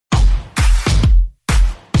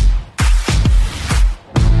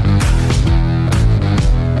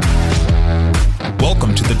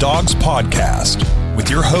Dogs Podcast with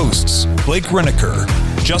your hosts, Blake Reneker,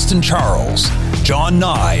 Justin Charles, John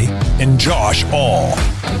Nye, and Josh All.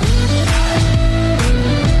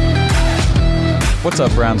 What's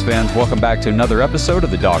up, Browns fans? Welcome back to another episode of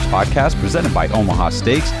the Dogs Podcast presented by Omaha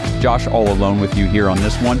Steaks. Josh all alone with you here on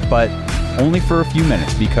this one, but only for a few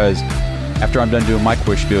minutes because after I'm done doing my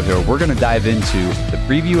quick spiel here, we're going to dive into the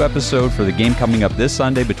preview episode for the game coming up this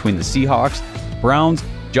Sunday between the Seahawks, Browns.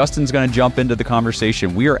 Justin's going to jump into the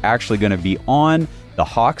conversation. We are actually going to be on the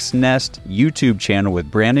Hawks Nest YouTube channel with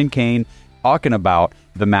Brandon Kane talking about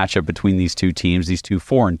the matchup between these two teams, these two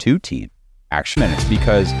 4-2 teams. Actually, minutes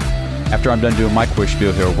because after I'm done doing my quick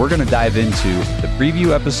spiel here, we're going to dive into the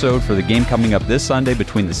preview episode for the game coming up this Sunday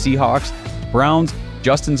between the Seahawks, Browns.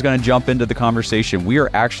 Justin's going to jump into the conversation. We are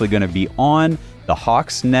actually going to be on the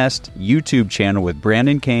Hawks Nest YouTube channel with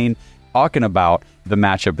Brandon Kane talking about the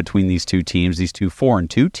matchup between these two teams, these two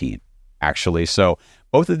 4-2 teams, actually. So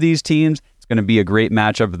both of these teams, it's going to be a great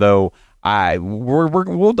matchup, though.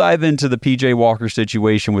 We'll dive into the PJ Walker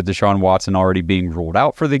situation with Deshaun Watson already being ruled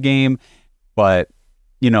out for the game. But,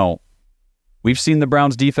 you know, we've seen the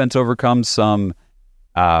Browns defense overcome some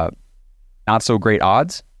not so great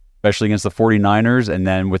odds, especially against the 49ers. And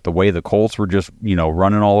then with the way the Colts were just,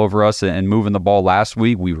 running all over us and moving the ball last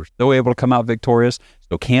week, we were still able to come out victorious.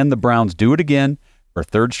 So can the Browns do it again for a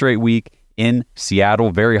third straight week in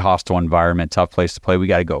Seattle? Very hostile environment, tough place to play. We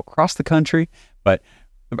got to go across the country. But,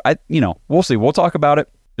 we'll see. We'll talk about it.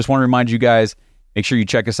 Just want to remind you guys, make sure you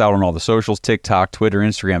check us out on all the socials, TikTok, Twitter,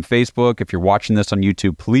 Instagram, Facebook. If you're watching this on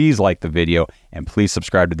YouTube, please like the video and please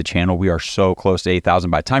subscribe to the channel. We are so close to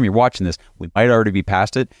 8,000. By the time you're watching this, we might already be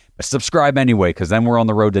past it, but subscribe anyway because then we're on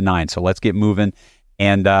the road to 9. So let's get moving.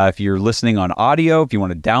 And if you're listening on audio, if you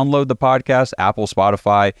want to download the podcast, Apple,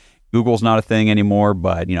 Spotify, Google's not a thing anymore,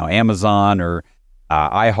 but Amazon or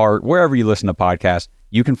iHeart, wherever you listen to podcasts,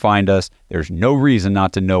 you can find us. There's no reason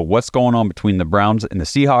not to know what's going on between the Browns and the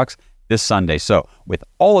Seahawks this Sunday. So with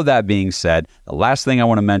all of that being said, the last thing I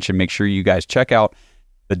want to mention, make sure you guys check out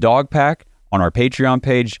the Dog Pack on our Patreon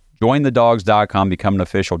page. Jointhedogs.com, become an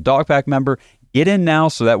official Dog Pack member. Get in now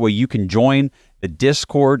so that way you can join the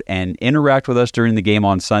Discord and interact with us during the game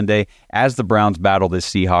on Sunday as the Browns battle the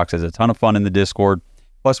Seahawks. There's a ton of fun in the Discord.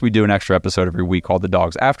 Plus, we do an extra episode every week called The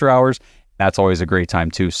Dogs After Hours. That's always a great time,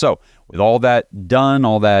 too. So, with all that done,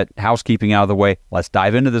 all that housekeeping out of the way, let's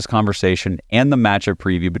dive into this conversation and the matchup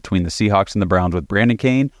preview between the Seahawks and the Browns with Brandon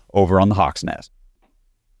Kane over on the Hawks Nest.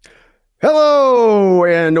 Hello,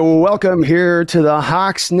 and welcome here to the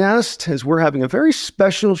Hawks Nest, as we're having a very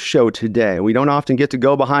special show today. We don't often get to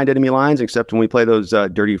go behind enemy lines, except when we play those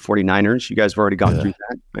dirty 49ers. You guys have already gone through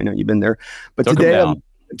that. I know you've been there. But today,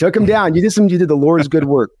 took them down. You did the Lord's good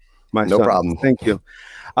work, my son. No problem. Thank you.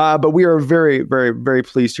 But we are very, very, very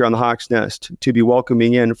pleased here on the Hawks Nest to be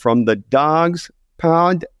welcoming in from the Dogs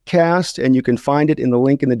Podcast, and you can find it in the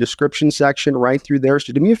link in the description section right through there.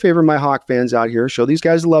 So do me a favor, my Hawk fans out here, show these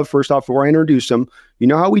guys the love first off before I introduce them. You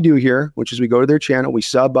know how we do here, which is we go to their channel, we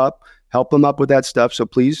sub up, help them up with that stuff. So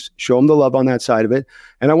please show them the love on that side of it.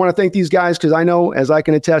 And I want to thank these guys because I know, as I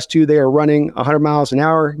can attest to, they are running 100 miles an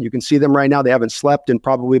hour. You can see them right now. They haven't slept in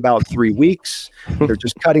probably about 3 weeks. They're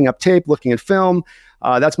just cutting up tape, looking at film.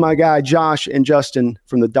 That's my guy, Josh and Justin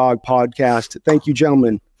from the Dog Podcast. Thank you,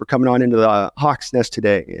 gentlemen, for coming on into the Hawks Nest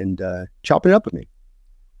today and chopping it up with me.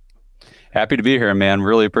 Happy to be here, man.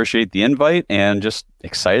 Really appreciate the invite and just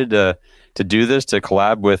excited to do this, to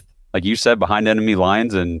collab with, like you said, behind enemy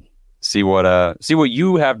lines and see what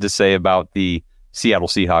you have to say about the Seattle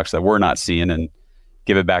Seahawks that we're not seeing and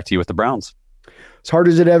give it back to you with the Browns. As hard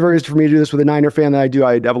as it ever is for me to do this with a Niner fan that I do,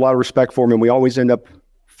 I have a lot of respect for him, and we always end up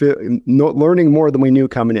learning more than we knew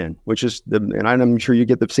coming in, which is and I'm sure you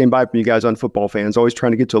get the same vibe from you guys on football fans, always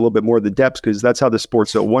trying to get to a little bit more of the depths, because that's how the sport's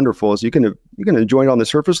so wonderful, is you can enjoy it on the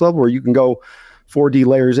surface level, or you can go 4D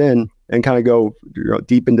layers in and kind of go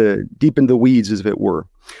deep into the weeds, as if it were.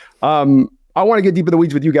 I want to get deep in the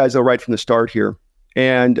weeds with you guys, though, right from the start here.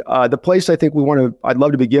 And the place I think I'd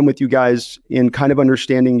love to begin with you guys in kind of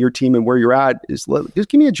understanding your team and where you're at is just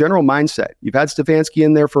give me a general mindset. You've had Stefanski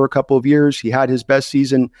in there for a couple of years. He had his best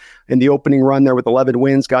season in the opening run there with 11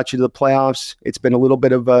 wins, got you to the playoffs. It's been a little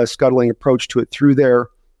bit of a scuttling approach to it through there.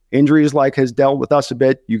 Injuries has dealt with us a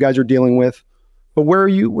bit. You guys are dealing with, but where are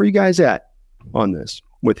you guys at on this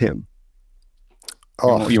with him?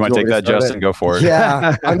 Oh, you want to take that, Justin? Go for it.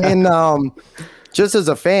 Yeah. I mean, just as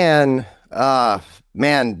a fan,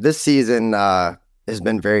 man, this season has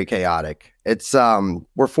been very chaotic. It's we're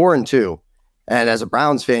 4-2. And as a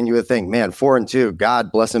Browns fan, you would think, man, 4-2,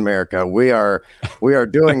 God bless America. We are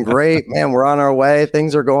doing great, man. We're on our way.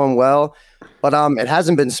 Things are going well, but it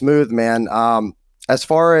hasn't been smooth, man. as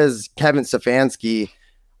far as Kevin Stefanski,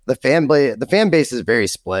 the fan base is very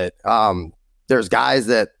split. There's guys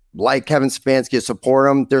that like Kevin Stefanski, support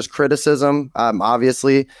him. There's criticism,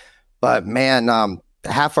 obviously, but man,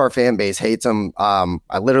 half our fan base hates him.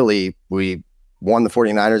 We won the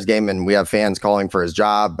 49ers game and we have fans calling for his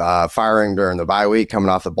job, firing during the bye week coming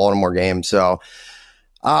off the Baltimore game. So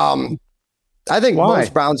I think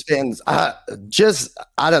most Browns fans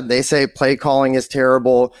they say play calling is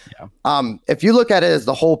terrible. Yeah. If you look at it as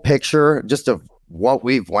the whole picture, just of what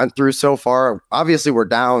we've went through so far, obviously we're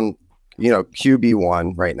down,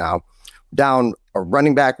 QB1 right now, down a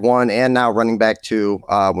running back 1 and now running back 2.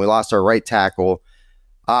 We lost our right tackle.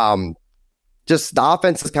 Just the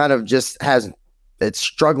offense is kind of it's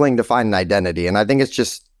struggling to find an identity. And I think it's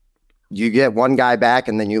just, you get one guy back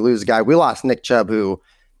and then you lose a guy. We lost Nick Chubb, who,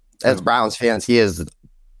 as Browns fans, he is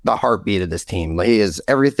the heartbeat of this team. He is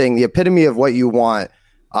everything, the epitome of what you want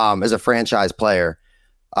as a franchise player.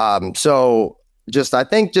 So I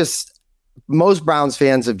think most Browns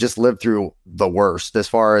fans have just lived through the worst as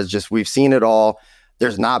far as we've seen it all.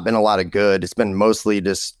 There's not been a lot of good. It's been mostly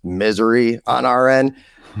just misery on our end.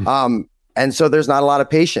 And so there's not a lot of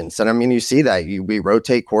patience. And I mean, you see that we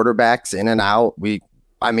rotate quarterbacks in and out.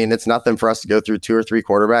 It's nothing for us to go through 2 or 3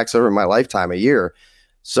 quarterbacks over my lifetime a year.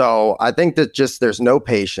 So I think that there's no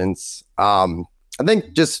patience. I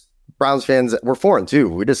think just Browns fans, we're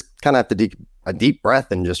 4-2. We just kind of have to take a deep breath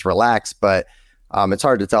and just relax. But it's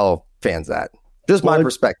hard to tell fans that. Just my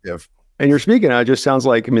perspective. And you're speaking, it just sounds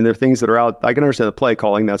like, there are things that are out. I can understand the play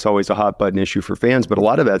calling. That's always a hot button issue for fans, but a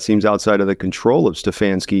lot of that seems outside of the control of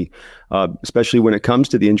Stefanski, especially when it comes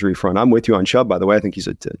to the injury front. I'm with you on Chubb, by the way. I think he's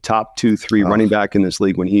a top 2-3 running back in this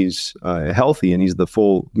league when he's healthy and he's the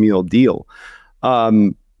full meal deal.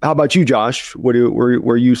 How about you, Josh?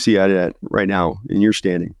 Where you see it right now in your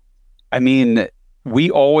standing?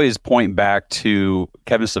 We always point back to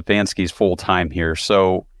Kevin Stefanski's full time here.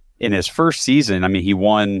 So in his first season, he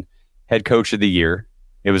won head coach of the year.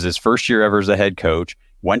 It was his first year ever as a head coach.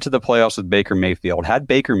 Went to the playoffs with Baker Mayfield. Had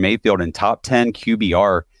Baker Mayfield in top 10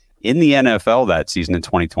 QBR in the NFL that season in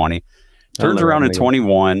 2020. Turns around in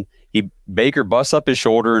 21. Baker busts up his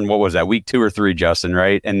shoulder in, what was that, week 2 or 3, Justin,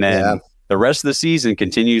 right? And then the rest of the season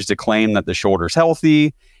continues to claim that the shoulder's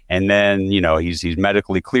healthy. And then, he's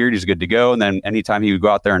medically cleared. He's good to go. And then anytime he would go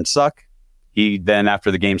out there and suck, he then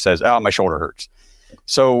after the game says, "Oh, my shoulder hurts."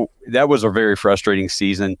 So that was a very frustrating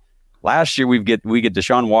season. Last year, we get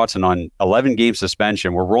Deshaun Watson on 11-game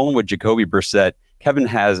suspension. We're rolling with Jacoby Brissett. Kevin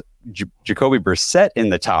has Jacoby Brissett in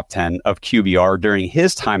the top 10 of QBR during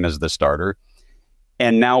his time as the starter.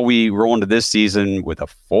 And now we roll into this season with a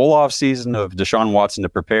full off season of Deshaun Watson to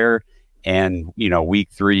prepare. And, week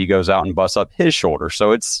 3, he goes out and busts up his shoulder.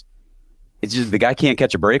 So it's just, the guy can't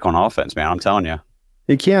catch a break on offense, man. I'm telling you.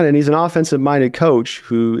 He can, and he's an offensive-minded coach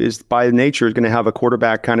who is, by nature, is going to have a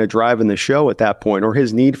quarterback kind of driving the show at that point, or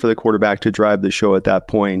his need for the quarterback to drive the show at that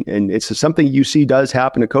point. And it's something you see does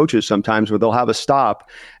happen to coaches sometimes, where they'll have a stop,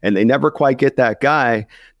 and they never quite get that guy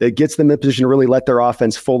that gets them in a position to really let their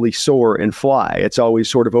offense fully soar and fly. It's always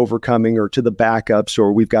sort of overcoming or to the backups,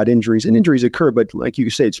 or we've got injuries, and injuries occur. But like you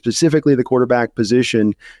said, specifically the quarterback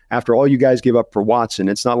position, after all you guys give up for Watson,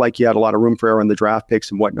 it's not like you had a lot of room for error in the draft picks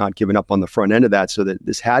and whatnot, giving up on the front end of that, so that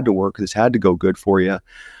this had to work. This had to go good for you.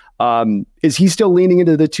 Is he still leaning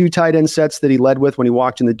into the 2 tight end sets that he led with when he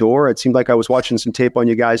walked in the door? It seemed like I was watching some tape on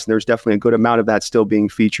you guys, and there's definitely a good amount of that still being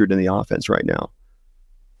featured in the offense right now.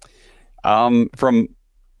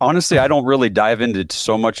 Honestly, I don't really dive into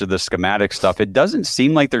so much of the schematic stuff. It doesn't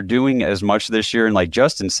seem like they're doing as much this year. And like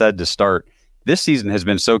Justin said to start, this season has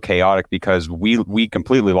been so chaotic because we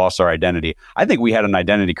completely lost our identity. I think we had an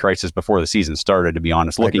identity crisis before the season started, to be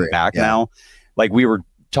honest. Looking back now, like we were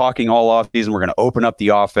talking all off season, we're going to open up the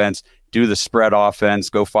offense, do the spread offense,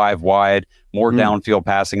 go 5 wide, more downfield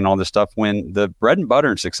passing and all this stuff, when the bread and butter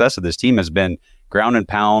and success of this team has been ground and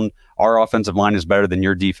pound. Our offensive line is better than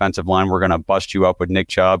your defensive line. We're going to bust you up with Nick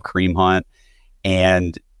Chubb, Kareem Hunt.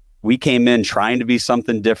 And we came in trying to be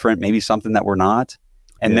something different, maybe something that we're not.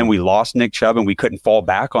 And then we lost Nick Chubb and we couldn't fall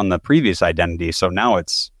back on the previous identity. So now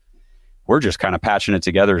we're just kind of patching it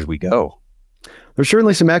together as we go. There's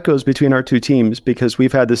certainly some echoes between our 2 teams because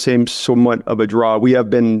we've had the same somewhat of a draw. We have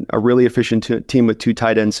been a really efficient team with 2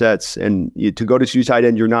 tight end sets, and to go to 2 tight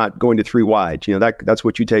end, you're not going to 3 wide. That's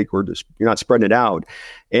what you take. You're not spreading it out.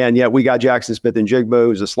 And yet we got Jackson Smith and Jigbo,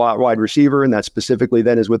 who's a slot wide receiver, and that specifically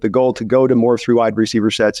then is with the goal to go to more 3 wide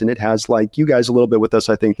receiver sets. And it has, like you guys a little bit with us,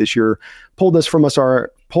 I think this year, pulled us from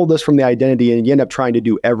the identity, and you end up trying to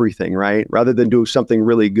do everything, right? Rather than do something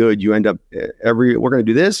really good, you end up we're going to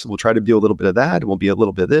do this. We'll try to do a little bit of that. that. It will be a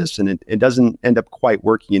little bit of this. And it doesn't end up quite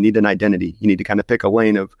working. You need an identity. You need to kind of pick a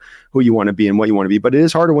lane of who you want to be and what you want to be. But it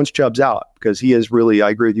is harder once Chubb's out, because he is really, I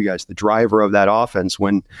agree with you guys, the driver of that offense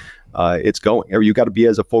when it's going. Or you got to be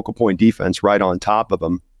as a focal point defense right on top of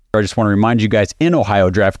him. I just want to remind you guys, in Ohio,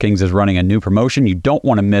 DraftKings is running a new promotion you don't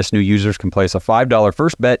want to miss. New users can place a $5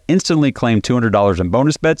 first bet, instantly claim $200 in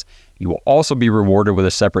bonus bets. You will also be rewarded with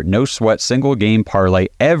a separate no-sweat single-game parlay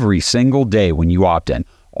every single day when you opt in.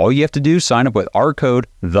 All you have to do is sign up with our code,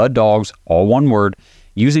 THEDOGS, all one word.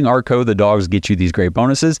 Using our code, THEDOGS, gets you these great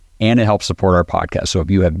bonuses, and it helps support our podcast. So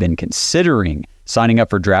if you have been considering signing up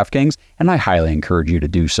for DraftKings, and I highly encourage you to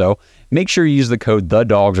do so, make sure you use the code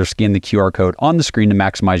THEDOGS or scan the QR code on the screen to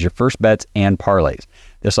maximize your first bets and parlays.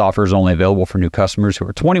 This offer is only available for new customers who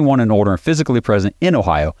are 21 and older and physically present in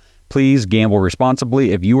Ohio. Please gamble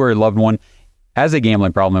responsibly. If you or a loved one has a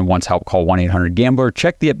gambling problem and wants help, call 1-800-GAMBLER.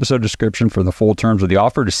 Check the episode description for the full terms of the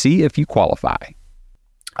offer to see if you qualify.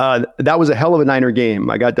 That was a hell of a Niner game.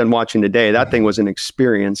 I got done watching today. That thing was an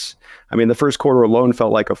experience. I mean, the first quarter alone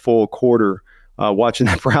felt like a full quarter. Watching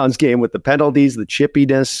the Browns game with the penalties, the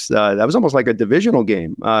chippiness, that was almost like a divisional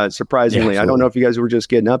game, surprisingly. I don't know if you guys were just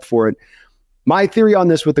getting up for it. My theory on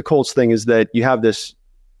this with the Colts thing is that you have this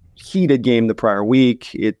heated game the prior week.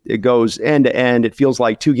 It goes end to end. It feels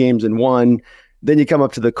like 2 games in one. Then you come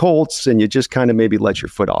up to the Colts and you just kind of maybe let your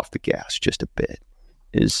foot off the gas just a bit.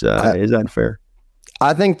 Is that fair?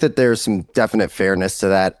 I think that there's some definite fairness to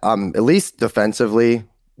that. At least defensively,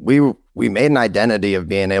 we made an identity of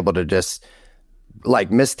being able to just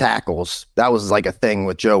like miss tackles. That was like a thing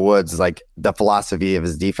with Joe Woods, like the philosophy of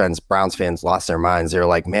his defense. Browns fans lost their minds. They're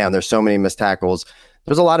like, man, there's so many missed tackles.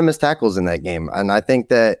 There's a lot of missed tackles in that game. And I think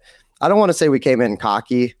that, I don't want to say we came in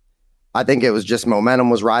cocky. I think it was just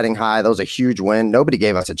momentum was riding high. That was a huge win. Nobody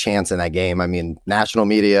gave us a chance in that game. I mean, national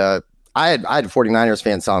media, I had 49ers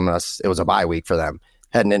fans telling us it was a bye week for them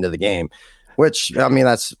heading into the game. Which, I mean,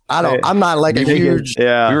 I'm not like a huge.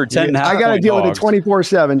 Yeah. We were 10 I got to deal with it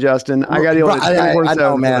 24/7, Justin. I got to deal with it 24/7. I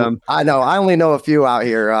know, man. I know. I only know a few out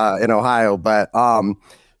here in Ohio. But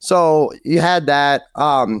so you had that.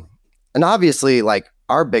 And obviously, like,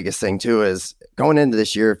 our biggest thing, too, is going into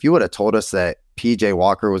this year, if you would have told us that PJ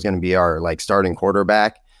Walker was going to be our like starting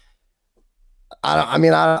quarterback,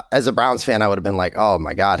 I as a Browns fan, I would have been like, oh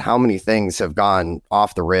my God, how many things have gone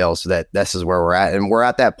off the rails so that this is where we're at. And we're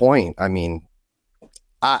at that point. I mean,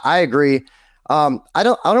 I agree. I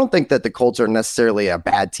don't think that the Colts are necessarily a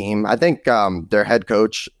bad team. I think their head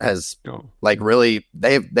coach has like really,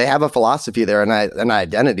 they have a philosophy there and an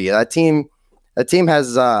identity. That team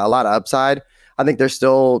has a lot of upside. I think they're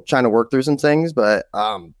still trying to work through some things, but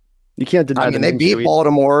you can't deny. I mean, they beat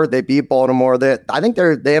Baltimore. I think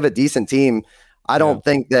they have a decent team. I don't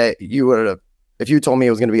think that you would have, if you told me it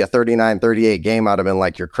was going to be a 39-38 game, I'd have been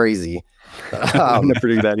like, you're crazy. I wouldn't have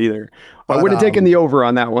predicted that either. I would have taken the over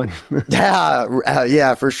on that one.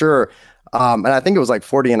 Yeah, for sure. And I think it was like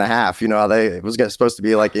 40.5. You know, it was supposed to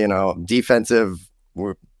be like, you know, defensive.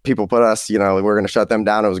 People put us, you know, we're going to shut them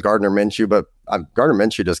down. It was Gardner Minshew, but Gardner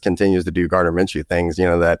Minshew just continues to do Gardner Minshew things. You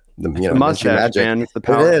know that the mustache, magic. man. It's the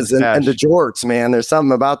power. It is, and the jorts, man. There's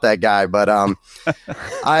something about that guy. But I'm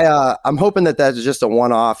hoping that that's just a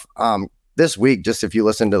one-off. This week, just if you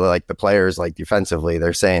listen to like the players, like defensively,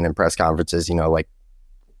 they're saying in press conferences, you know, like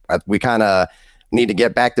we kind of need to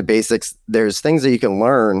get back to basics. There's things that you can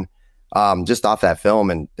learn just off that film,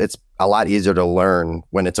 and it's a lot easier to learn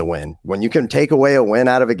when it's a win. When you can take away a win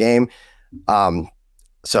out of a game.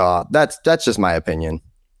 So that's just my opinion.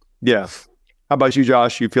 Yeah. How about you,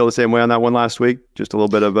 Josh? You feel the same way on that one last week? Just a little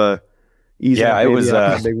bit of a easy. Yeah, it was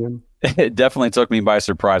a big one. It definitely took me by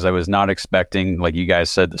surprise. I was not expecting, like you guys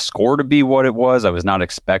said, the score to be what it was. I was not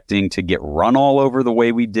expecting to get run all over the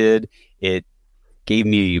way we did. It gave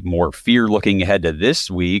me more fear looking ahead to this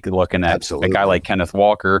week, looking at a guy like Kenneth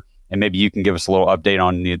Walker. And maybe you can give us a little update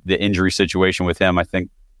on the injury situation with him. I think,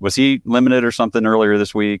 was he limited or something earlier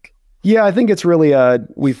this week? Yeah, I think it's really,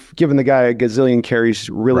 we've given the guy a gazillion carries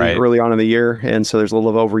really early on in the year. And so there's a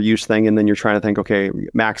little overuse thing. And then you're trying to think, okay,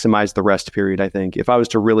 maximize the rest period, I think, if I was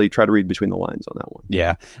to really try to read between the lines on that one.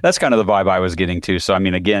 Yeah, that's kind of the vibe I was getting to. So, I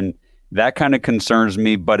mean, again, that kind of concerns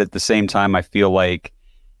me. But at the same time, I feel like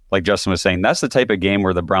Justin was saying, that's the type of game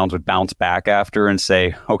where the Browns would bounce back after and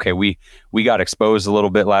say, okay, we got exposed a little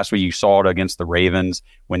bit last week. You saw it against the Ravens.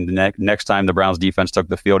 When the next time the Browns defense took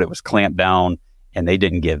the field, it was clamped down. And they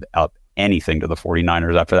didn't give up anything to the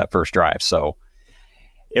 49ers after that first drive. So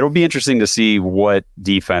it'll be interesting to see what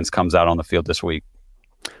defense comes out on the field this week.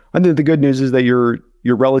 I think the good news is that you're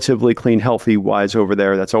relatively clean, healthy wise over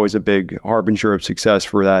there. That's always a big harbinger of success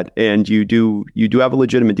for that. And you do have a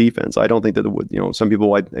legitimate defense. I don't think that some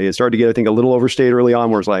people it started to get, I think, a little overstated early on,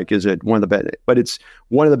 where it's like, is it one of the best? But it's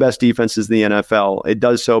one of the best defenses in the NFL. It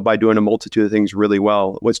does so by doing a multitude of things really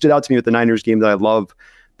well. What stood out to me with the Niners game that I love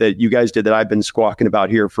that you guys did, that I've been squawking about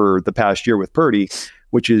here for the past year with Purdy,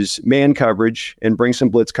 which is man coverage and bring some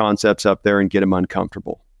blitz concepts up there and get him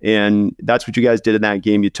uncomfortable. And that's what you guys did in that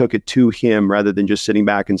game. You took it to him rather than just sitting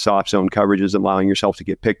back in soft zone coverages, allowing yourself to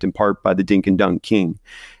get picked in part by the dink and dunk king.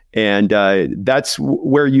 And that's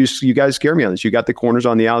where you guys scare me on this. You got the corners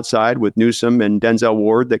on the outside with Newsome and Denzel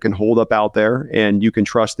Ward that can hold up out there, and you can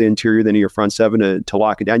trust the interior then of your front seven to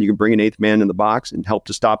lock it down. You can bring an eighth man in the box and help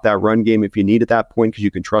to stop that run game if you need at that point, because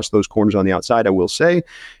you can trust those corners on the outside. I will say,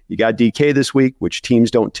 you got DK this week, which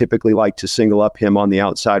teams don't typically like to single up him on the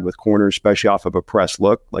outside with corners, especially off of a press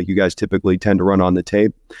look, like you guys typically tend to run on the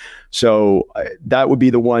tape. So that would be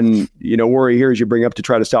the one, worry here is you bring up to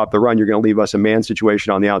try to stop the run. You're going to leave us a man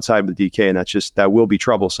situation on the outside with DK, and that will be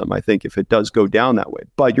troublesome, I think, if it does go down that way.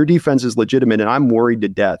 But your defense is legitimate, and I'm worried to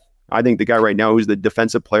death. I think the guy right now who's the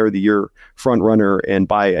defensive player of the year front runner, and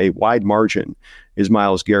by a wide margin, is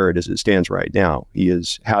Myles Garrett as it stands right now.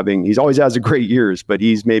 He's always has a great years, but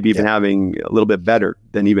he's maybe even having a little bit better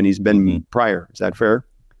than even he's been prior. Is that fair?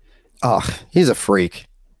 Oh, he's a freak.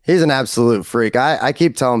 He's an absolute freak. I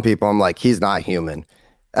keep telling people, I'm like, he's not human.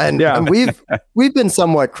 And we've been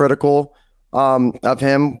somewhat critical of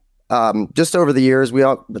him just over the years.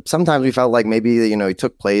 Sometimes we felt like maybe, he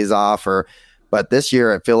took plays off, but this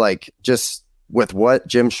year I feel like just with what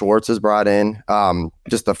Jim Schwartz has brought in,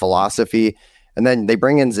 just the philosophy, and then they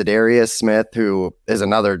bring in Zadarius Smith, who is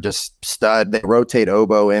another just stud. They rotate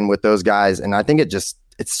Obo in with those guys, and I think it's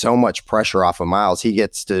so much pressure off of Myles. He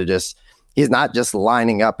gets to he's not just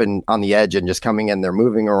lining up on the edge and just coming in. They're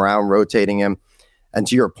moving around, rotating him. And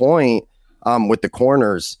to your point, with the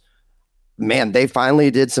corners, man, they finally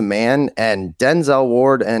did some man, and Denzel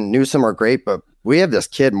Ward and Newsome are great, but we have this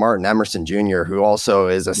kid, Martin Emerson Jr., who also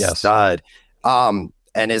is a stud.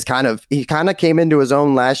 And he kind of came into his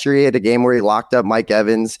own last year. He had a game where he locked up Mike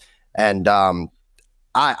Evans, and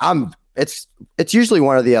it's usually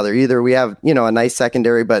one or the other. Either we have, a nice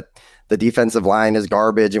secondary, but the defensive line is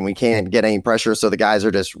garbage and we can't get any pressure. So the guys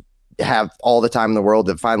are just have all the time in the world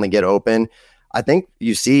to finally get open. I think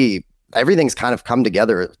you see everything's kind of come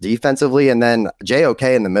together defensively, and then JOK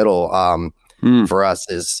in the middle for us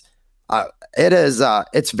is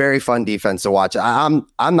it's very fun defense to watch. I'm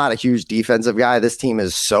not a huge defensive guy. This team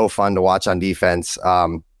is so fun to watch on defense.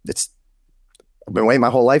 I've been waiting my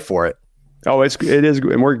whole life for it. Oh, it is,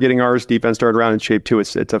 and we're getting ours defense started around in shape too.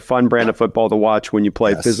 It's a fun brand of football to watch when you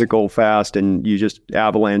play physical, fast, and you just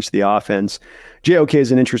avalanche the offense. JOK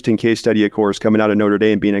is an interesting case study, of course, coming out of Notre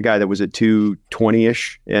Dame, being a guy that was at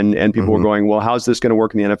 220-ish, and people were going, well, how's this going to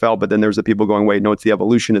work in the NFL? But then there's the people going, wait, no, it's the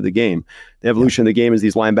evolution of the game. The evolution of the game is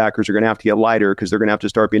these linebackers are going to have to get lighter because they're going to have to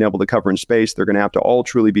start being able to cover in space. They're going to have to all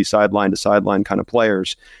truly be sideline to sideline kind of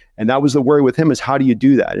players. And that was the worry with him, is how do you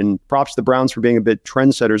do that? And props to the Browns for being a bit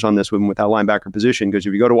trendsetters on this one with that linebacker position, because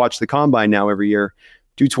if you go to watch the combine now every year,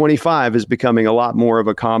 225 is becoming a lot more of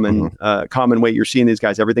a common weight. You're seeing these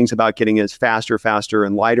guys. Everything's about getting as faster,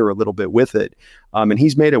 and lighter a little bit with it. And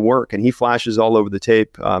he's made it work, and he flashes all over the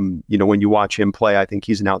tape. When you watch him play, I think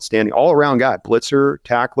he's an outstanding all-around guy, blitzer,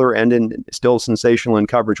 tackler, and still sensational in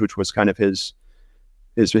coverage, which was kind of his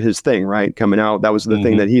thing, right? Coming out, that was the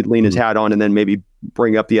thing that he'd lean his hat on and then maybe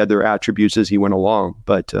bring up the other attributes as he went along.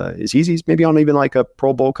 But he's maybe on even like a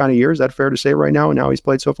Pro Bowl kind of year. Is that fair to say right now, and how he's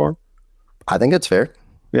played so far? I think it's fair.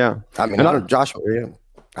 Yeah. I mean, Josh,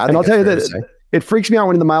 I'll tell you that it freaks me out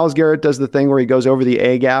when the Myles Garrett does the thing where he goes over the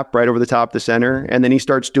A gap right over the top of the center, and then he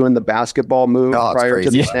starts doing the basketball move prior to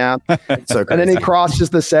the snap. So and then he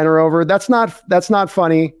crosses the center over. That's not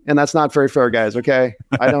funny, and that's not very fair, guys. Okay.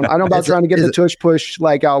 I don't about trying to get the tush push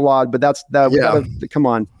like outlawed, but come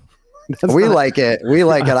on. We like it.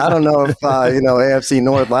 I don't know if AFC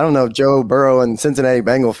North. I don't know if Joe Burrow and Cincinnati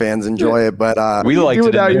Bengal fans enjoy it, but we like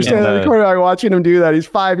it. You're standing in the corner watching him do that. He's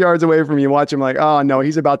 5 yards away from you. Watch him like, oh no,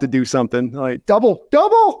 he's about to do something. Like double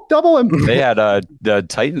him. They had the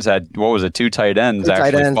Titans had two tight ends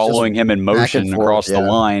following him in motion across the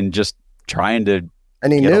line, just trying to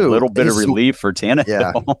get a little bit of relief for Tannehill.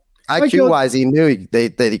 Yeah. IQ wise, he knew they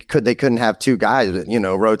couldn't have two guys,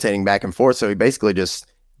 rotating back and forth. So he basically just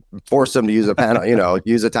force them to use a panel,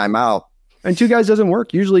 use a timeout. And two guys doesn't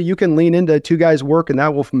work. Usually you can lean into two guys work, and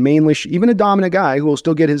that will mainly, even a dominant guy who will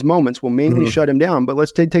still get his moments will mainly shut him down. But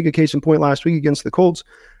let's take a case in point last week against the Colts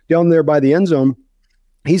down there by the end zone.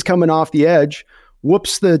 He's coming off the edge,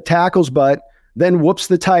 whoops the tackle's butt, then whoops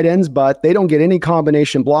the tight end's butt. They don't get any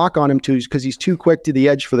combination block on him because he's too quick to the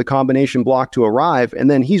edge for the combination block to arrive. And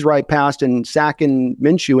then he's right past and sacking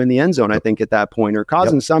Minshew in the end zone, I think, at that point, or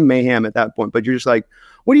causing some mayhem at that point. But you're just like,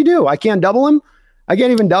 what do you do? I can't double him. I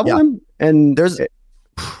can't even double him. And there's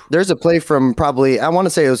a play from probably, I want to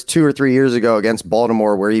say it was 2 or 3 years ago against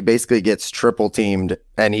Baltimore where he basically gets triple teamed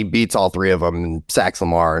and he beats all three of them and sacks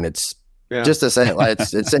Lamar. And it's just to say,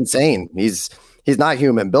 it's insane. He's not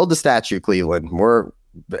human. Build a statue, Cleveland.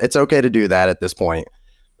 It's okay to do that at this point.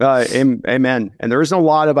 Amen. And there isn't a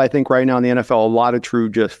lot of, I think right now in the NFL, a lot of true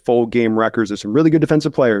just full game records. There's some really good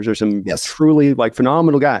defensive players. There's some truly like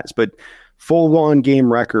phenomenal guys, but full on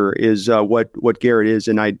game wrecker is what Garrett is.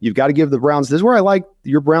 And you've got to give the Browns, this is where I like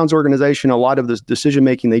your Browns organization. A lot of this decision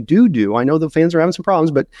making they do. I know the fans are having some problems,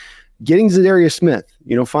 but getting Zadarius Smith,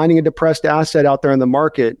 finding a depressed asset out there in the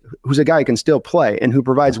market who's a guy who can still play and who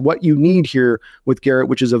provides what you need here with Garrett,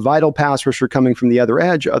 which is a vital pass rusher coming from the other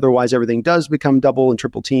edge. Otherwise, everything does become double and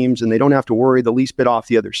triple teams, and they don't have to worry the least bit off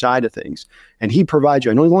the other side of things. And he provides you.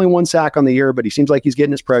 I know he's only 1 sack on the year, but he seems like he's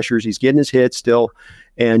getting his pressures. He's getting his hits still.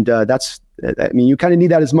 And you kind of need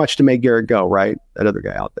that as much to make Garrett go, right? That other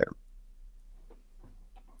guy out there.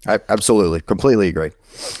 I absolutely, completely agree.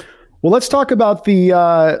 Well, let's talk about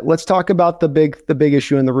the big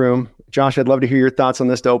issue in the room. Josh, I'd love to hear your thoughts on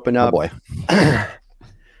this to open up. Oh boy.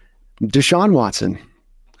 Deshaun Watson.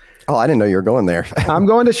 Oh, I didn't know you were going there. I'm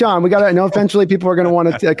going to Sean. We got to know eventually people are going to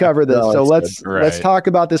want to cover this. So let's talk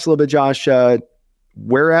about this a little bit, Josh.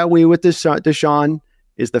 Where are we with this Deshaun?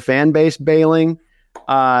 Is the fan base bailing?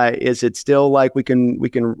 Is it still like we can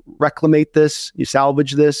reclamate this? You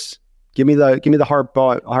salvage this? Give me the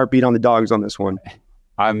heartbeat on the dogs on this one.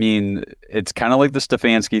 I mean, it's kind of like the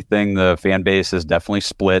Stefanski thing. The fan base is definitely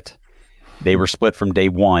split. They were split from day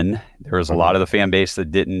one. There was a lot of the fan base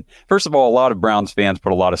that didn't. First of all, a lot of Browns fans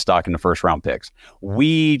put a lot of stock into first round picks.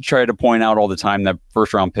 We try to point out all the time that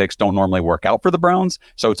first round picks don't normally work out for the Browns.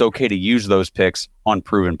 So it's okay to use those picks on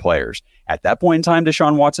proven players. At that point in time,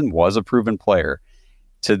 Deshaun Watson was a proven player.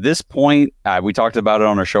 To this point, we talked about it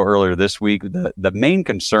on our show earlier this week. The main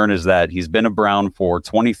concern is that he's been a Brown for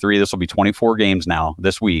 23. This will be 24 games now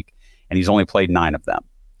this week, and he's only played 9 of them.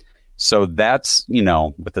 So that's,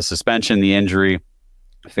 with the suspension, the injury,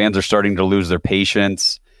 fans are starting to lose their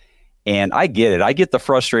patience. And I get it. I get the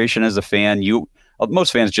frustration as a fan.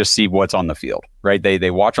 Most fans just see what's on the field, right?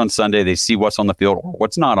 They watch on Sunday, they see what's on the field or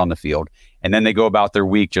what's not on the field, and then they go about their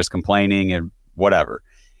week just complaining and whatever.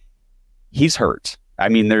 He's hurt. I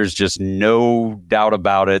mean, there's just no doubt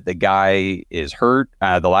about it. The guy is hurt.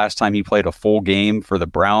 The last time he played a full game for the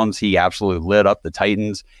Browns, he absolutely lit up the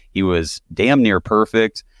Titans. He was damn near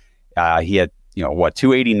perfect. He had,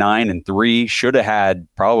 289 and 3, should have had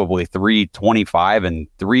probably 325 and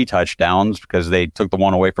 3 touchdowns because they took the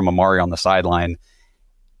one away from Amari on the sideline.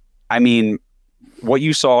 I mean, what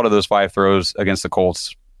you saw out of those 5 throws against the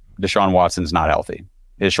Colts, Deshaun Watson's not healthy.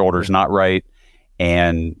 His shoulder's not right.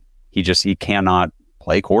 And he cannot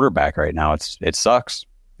play quarterback right now. It sucks.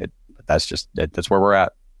 That's where we're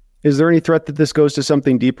at. Is there any threat that this goes to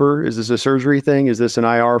something deeper? Is this a surgery thing? Is this an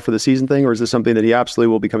IR for the season thing? Or is this something that he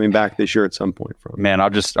absolutely will be coming back this year at some point from? Man,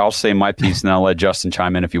 I'll say my piece and I'll let Justin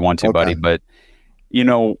chime in if you want to, buddy. But,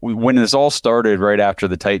 when this all started right after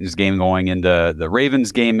the Titans game going into the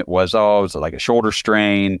Ravens game, it was like a shoulder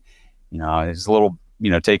strain. It's a little,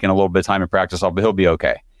 taking a little bit of time in practice, but he'll be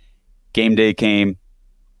okay. Game day came.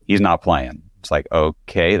 He's not playing. It's like,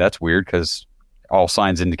 okay, that's weird because all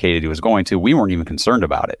signs indicated he was going to. We weren't even concerned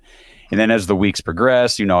about it. And then as the weeks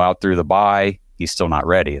progress, out through the bye, he's still not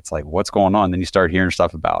ready. It's like, what's going on? Then you start hearing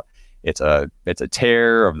stuff about it's a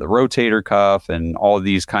tear of the rotator cuff and all of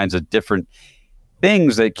these kinds of different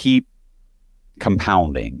things that keep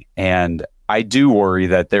compounding. And I do worry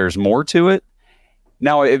that there's more to it.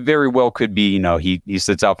 Now, it very well could be, he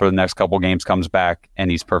sits out for the next couple games, comes back,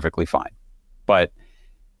 and he's perfectly fine. But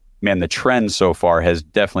man, the trend so far has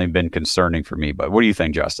definitely been concerning for me. But what do you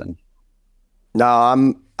think, Justin?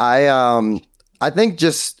 No, I think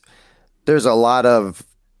just there's a lot of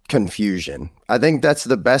confusion. I think that's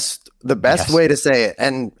the best way to say it.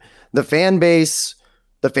 And the fan base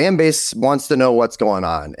wants to know what's going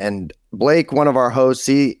on. And Blake, one of our hosts,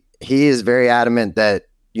 he is very adamant that,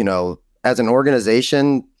 as an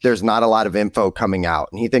organization, there's not a lot of info coming out,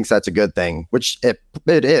 and he thinks that's a good thing, which it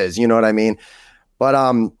is. You know what I mean? But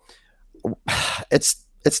it's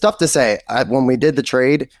tough to say. When we did the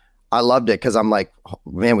trade, I loved it because I'm like, oh,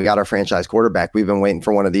 man, we got our franchise quarterback. We've been waiting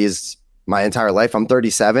for one of these my entire life. I'm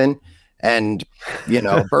 37, and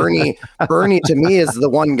Bernie to me is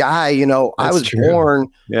the one guy. I was born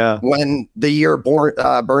when the year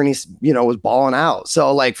Bernie was balling out.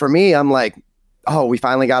 So like for me, I'm like, oh, we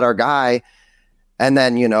finally got our guy. And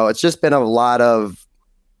then, it's just been a lot of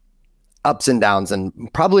ups and downs,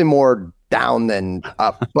 and probably more down than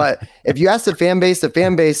up. But if you ask the fan base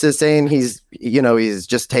is saying he's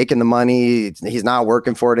just taking the money. He's not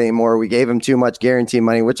working for it anymore. We gave him too much guarantee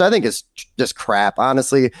money, which I think is just crap.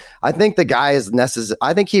 Honestly, I think the guy is necessary.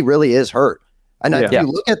 I think he really is hurt. And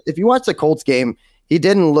if you watch the Colts game, he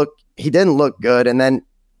didn't look good. And then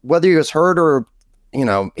whether he was hurt or,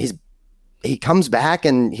 he comes back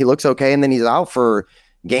and he looks okay, and then he's out for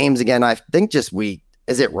games again. I think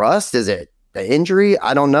is it rust? Is it the injury?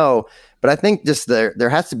 I don't know. But I think just there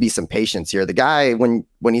has to be some patience here. The guy, when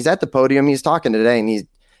he's at the podium, he's talking today, and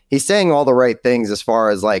he's saying all the right things as far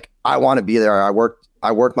as like, I want to be there. I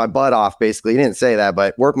worked my butt off. Basically, he didn't say that,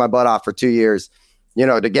 but worked my butt off for 2 years,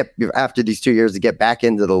 to get after these 2 years to get back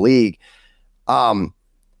into the league.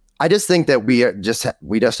 I just think that we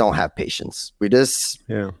just don't have patience.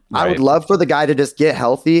 I would love for the guy to just get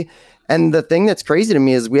healthy. And the thing that's crazy to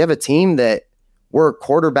me is we have a team that we're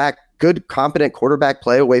good, competent quarterback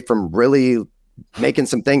play away from really making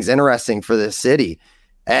some things interesting for this city,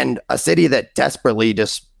 and a city that desperately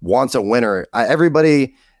just wants a winner.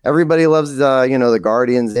 Everybody loves the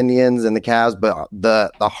Guardians, Indians, and the Cavs, but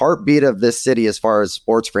the heartbeat of this city as far as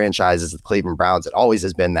sports franchise is the Cleveland Browns. It always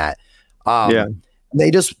has been that. They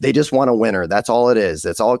just want a winner. That's all it is.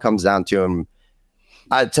 That's all it comes down to.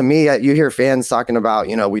 And to me, you hear fans talking about,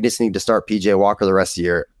 we just need to start PJ Walker the rest of the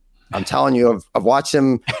year. I'm telling you, I've watched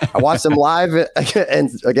him. I watched him live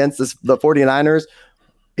against the 49ers.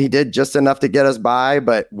 He did just enough to get us by,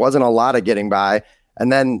 but wasn't a lot of getting by.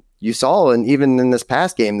 And then you saw, and even in this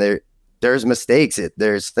past game, there's mistakes.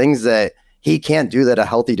 There's things that he can't do that a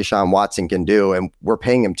healthy Deshaun Watson can do, and we're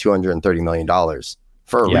paying him $230 million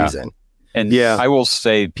for a reason. And I will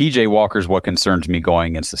say, PJ Walker is what concerns me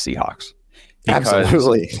going against the Seahawks.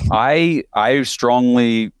 Absolutely, I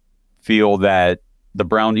strongly feel that the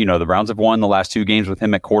Browns have won the last 2 games with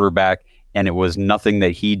him at quarterback, and it was nothing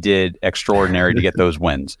that he did extraordinary to get those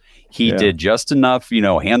wins. He did just enough,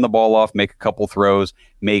 hand the ball off, make a couple throws,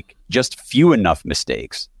 make just few enough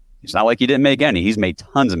mistakes. It's not like he didn't make any. He's made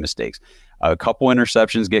tons of mistakes. A couple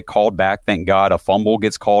interceptions get called back, thank God. A fumble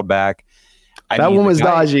gets called back. That one was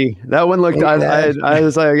dodgy. That one looked. I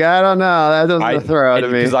was like, I don't know. That doesn't throw to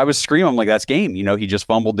me. Because I was screaming, I'm like, that's game. He just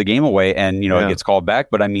fumbled the game away, and it gets called back.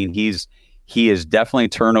 But I mean, he is definitely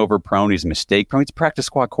turnover prone. He's mistake prone. He's a practice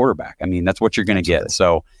squad quarterback. I mean, that's what you're going to get.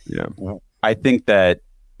 So I think that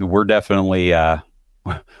we're definitely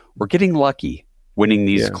we're getting lucky winning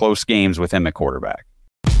these close games with him at quarterback.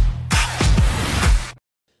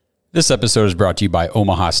 This episode is brought to you by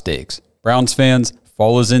Omaha Steaks. Browns fans,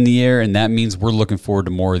 fall is in the air, and that means we're looking forward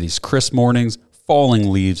to more of these crisp mornings, falling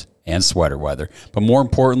leaves, and sweater weather. But more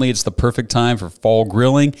importantly, it's the perfect time for fall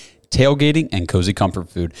grilling, tailgating, and cozy comfort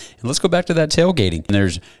food. And let's go back to that tailgating. And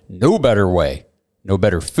there's no better way, no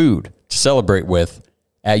better food to celebrate with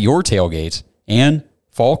at your tailgates and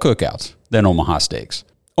fall cookouts than Omaha Steaks.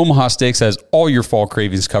 Omaha Steaks has all your fall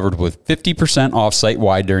cravings covered with 50% off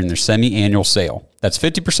site-wide during their semi-annual sale. That's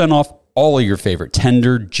 50% off all of your favorite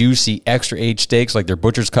tender, juicy, extra-aged steaks like their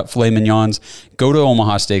Butcher's Cut filet mignons. Go to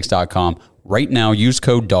omahasteaks.com. Right now, use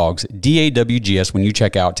code DAWGS, DAWGS, when you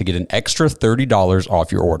check out to get an extra $30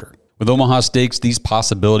 off your order. With Omaha Steaks, these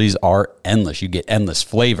possibilities are endless. You get endless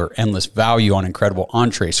flavor, endless value on incredible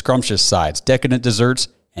entrees, scrumptious sides, decadent desserts,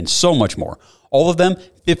 and so much more. All of them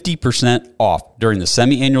 50% off during the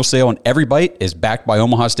semi-annual sale, and every bite is backed by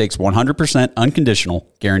Omaha Steaks' 100% unconditional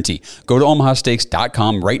guarantee. Go to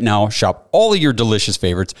omahasteaks.com right now. Shop all of your delicious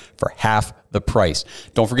favorites for half the price.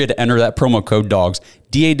 Don't forget to enter that promo code DAWGS,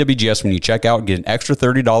 DAWGS, when you check out and get an extra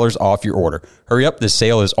 $30 off your order. Hurry up, this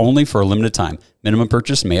sale is only for a limited time. Minimum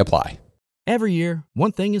purchase may apply. Every year,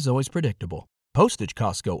 one thing is always predictable. Postage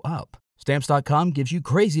costs go up. Stamps.com gives you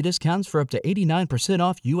crazy discounts for up to 89%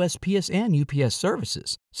 off USPS and UPS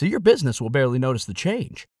services, so your business will barely notice the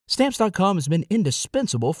change. Stamps.com has been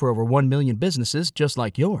indispensable for over 1 million businesses just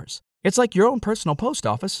like yours. It's like your own personal post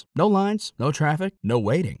office. No lines, no traffic, no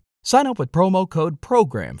waiting. Sign up with promo code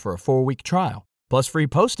PROGRAM for a 4-week trial, plus free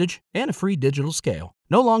postage and a free digital scale.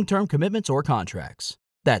 No long-term commitments or contracts.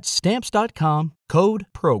 That's Stamps.com, code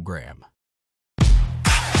PROGRAM.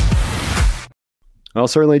 Well,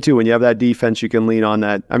 certainly, too, when you have that defense, you can lean on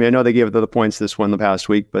that. I mean, I know they gave the points this one the past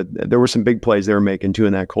week, but there were some big plays they were making, too,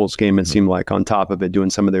 in that Colts game. It seemed like on top of it, doing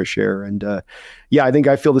some of their share. And, I think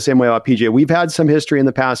I feel the same way about PJ. We've had some history in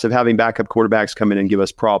the past of having backup quarterbacks come in and give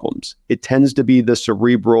us problems. It tends to be the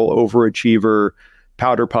cerebral, overachiever,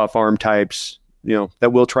 powder puff arm types,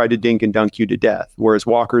 that will try to dink and dunk you to death. Whereas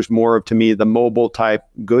Walker's more of, to me, the mobile type,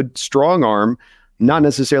 good, strong arm, not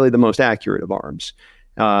necessarily the most accurate of arms.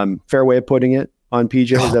 Fair way of putting it on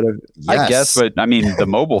PJ. Is that Yes. I guess, but I mean, the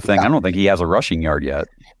mobile thing, I don't think he has a rushing yard yet.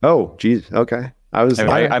 Oh, geez. Okay.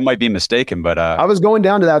 I might be mistaken, but I was going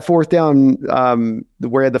down to that fourth down,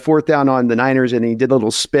 where the fourth down on the Niners, and he did a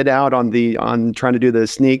little spit out on trying to do the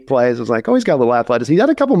sneak plays. I was like, oh, he's got a little athleticism. He had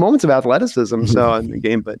a couple moments of athleticism, in the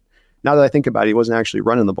game, but now that I think about it, he wasn't actually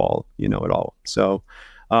running the ball, at all. So,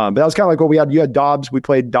 but that was kind of like what we had. You had Dobbs. We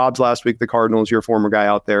played Dobbs last week. The Cardinals, your former guy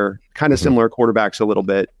out there, kind of similar quarterbacks a little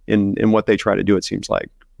bit in what they try to do. It seems like,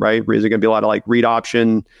 right? Is it going to be a lot of like read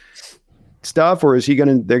option stuff, or is do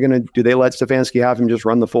they let Stefanski have him just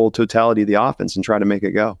run the full totality of the offense and try to make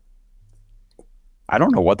it go? I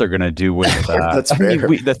don't know what they're going to do with That's fair.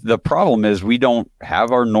 the problem is we don't have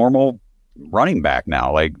our normal running back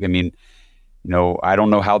now. Like, I mean, I don't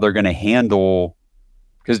know how they're going to handle,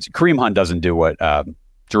 because Kareem Hunt doesn't do what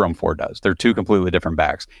Jerome Ford does. They're two completely different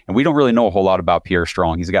backs, and we don't really know a whole lot about Pierre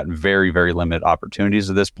Strong. He's gotten very, very limited opportunities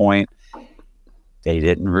at this point. They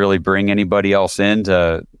didn't really bring anybody else in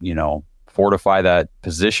to, fortify that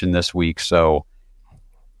position this week. So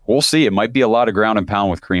we'll see. It might be a lot of ground and pound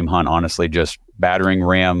with Kareem Hunt, honestly, just battering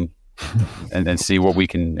ram and then see if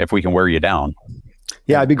we can wear you down.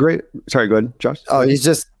 Yeah, it'd be great. Sorry, go ahead, Josh. Oh,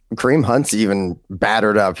 Kareem Hunt's even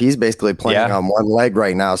battered up. He's basically playing on one leg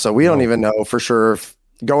right now. So we don't even know for sure if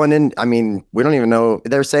going in. I mean, we don't even know.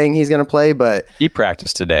 They're saying he's going to play, but he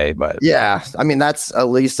practiced today. But yeah, I mean, that's at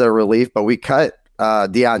least a relief. But we cut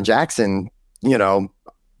Deion Jackson,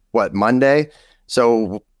 Monday?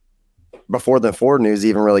 So before the Ford news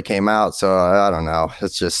even really came out. So I don't know.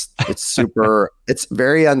 It's super, it's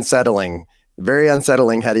very unsettling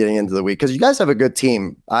heading into the week, because you guys have a good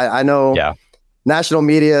team. I know national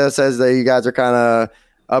media says that you guys are kind of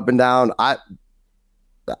up and down.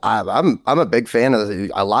 I'm a big fan of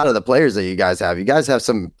a lot of the players that you guys have. You guys have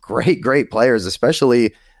some great players,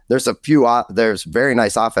 especially there's there's very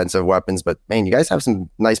nice offensive weapons, but man, you guys have some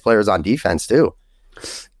nice players on defense too.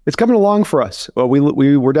 It's coming along for us. Well,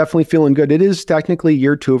 we were definitely feeling good. It is technically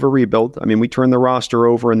year 2 of a rebuild. I mean, we turned the roster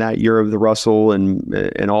over in that year of the Russell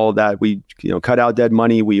and all of that. We cut out dead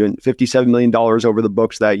money. We went $57 million over the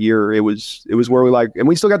books that year. It was where we and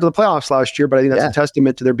we still got to the playoffs last year. But I think that's a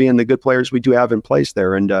testament to there being the good players we do have in place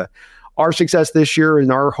there. And our success this year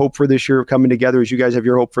and our hope for this year coming together, as you guys have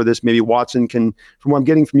your hope for this. Maybe Watson can, from what I'm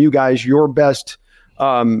getting from you guys, your best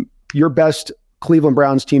Cleveland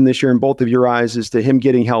Browns team this year in both of your eyes is to him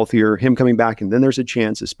getting healthier, him coming back, and then there's a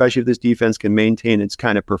chance, especially if this defense can maintain its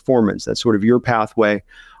kind of performance. That's sort of your pathway.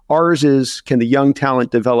 Ours is, can the young talent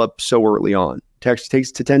develop so early on? Takes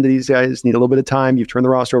to tend to these guys, need a little bit of time. You've turned the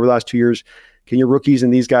roster over the last 2 years. Can your rookies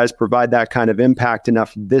and these guys provide that kind of impact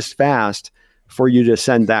enough this fast for you to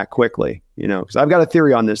send that quickly? Because I've got a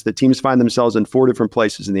theory on this, that teams find themselves in 4 different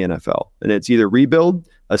places in the NFL, and it's either rebuild,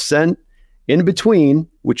 ascent, in between,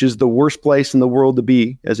 which is the worst place in the world to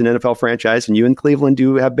be as an NFL franchise. And you in Cleveland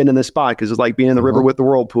have been in this spot, because it's like being in the river with the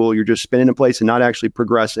whirlpool. You're just spinning in place and not actually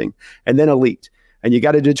progressing. And then elite. And you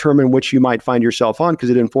got to determine which you might find yourself on, because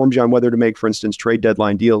it informs you on whether to make, for instance, trade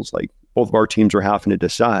deadline deals like both of our teams are having to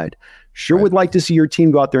decide. Would like to see your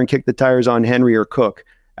team go out there and kick the tires on Henry or Cook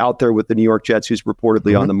out there with the New York Jets, who's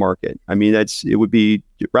reportedly on the market. I mean, it would be,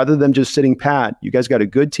 rather than just sitting pat, you guys got a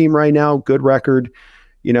good team right now, good record,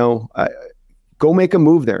 go make a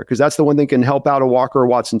move there, because that's the one thing can help out a Walker or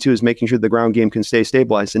Watson too, is making sure the ground game can stay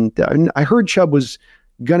stabilized. And I heard Chubb was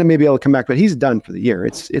going to maybe able to come back, but he's done for the year.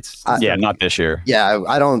 It's not this year. Yeah,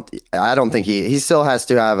 I don't think he still has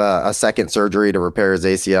to have a second surgery to repair his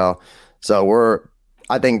ACL. So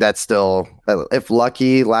I think that's still, if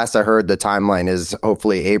lucky, last I heard the timeline is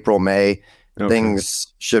hopefully April, May. Okay.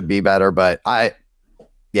 Things should be better, but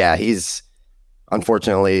he's,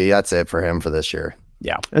 unfortunately, that's it for him for this year.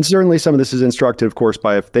 Yeah. And certainly some of this is instructed, of course,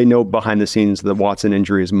 by if they know behind the scenes the Watson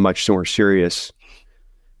injury is much more serious,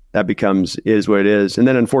 that is what it is. And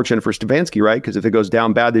then unfortunate for Stefanski, right? Because if it goes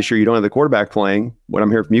down bad this year, you don't have the quarterback playing. What I'm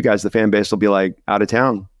hearing from you guys, the fan base will be like out of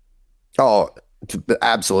town. Oh,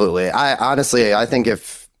 absolutely. I think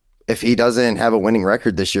if he doesn't have a winning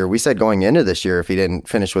record this year, we said going into this year, if he didn't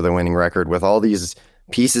finish with a winning record with all these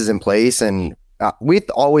pieces in place, and we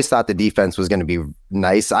always thought the defense was going to be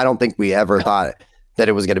nice. I don't think we ever thought that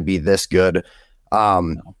it was going to be this good.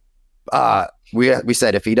 We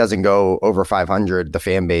said if he doesn't go over 500, the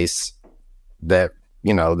fan base, that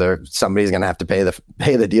somebody's going to have to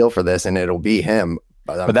pay the deal for this, and it'll be him.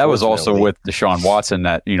 But that was also with Deshaun Watson,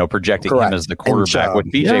 that projecting him as the quarterback.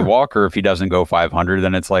 With PJ Walker, if he doesn't go 500,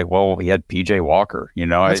 then it's like, well, he had PJ Walker.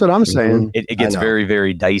 That's what I'm saying. It gets very,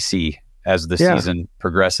 very dicey as the season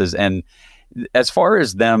progresses. And as far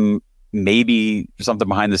as them maybe something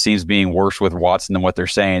behind the scenes being worse with Watson than what they're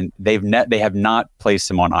saying. They have not placed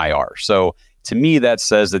him on IR. So to me, that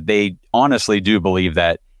says that they honestly do believe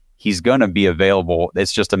that he's going to be available.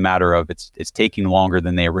 It's just a matter of it's taking longer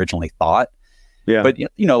than they originally thought. Yeah. But,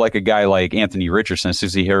 like a guy like Anthony Richardson, as soon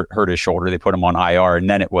as he hurt his shoulder, they put him on IR, and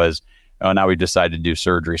then it was, now we decided to do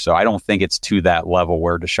surgery. So I don't think it's to that level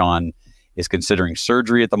where Deshaun is considering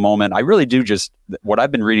surgery at the moment. I really do just what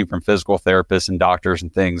I've been reading from physical therapists and doctors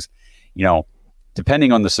and things,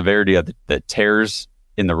 depending on the severity of the tears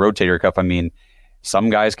in the rotator cuff. I mean, some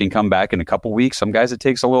guys can come back in a couple weeks. Some guys it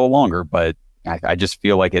takes a little longer, but I just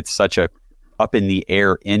feel like it's such a up in the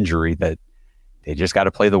air injury that they just got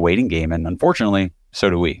to play the waiting game. And unfortunately, so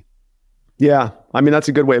do we. Yeah. I mean, that's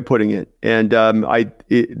a good way of putting it. And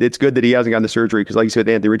it's good that he hasn't gotten the surgery because like you said,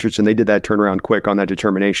 Anthony Richardson, they did that turnaround quick on that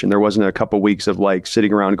determination. There wasn't a couple weeks of like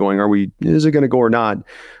sitting around going, is it going to go or not?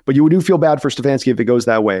 But you do feel bad for Stefanski if it goes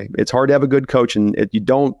that way. It's hard to have a good coach, and you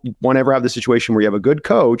don't want to ever have the situation where you have a good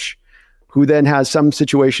coach who then has some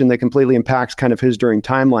situation that completely impacts kind of his during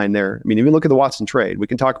timeline there. I mean, even look at the Watson trade. We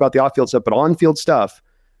can talk about the off-field stuff, but on-field stuff,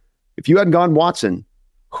 if you hadn't gone Watson,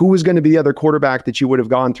 who was going to be the other quarterback that you would have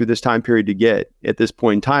gone through this time period to get at this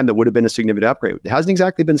point in time that would have been a significant upgrade? It hasn't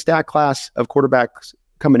exactly been stacked class of quarterbacks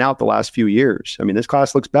coming out the last few years. I mean, this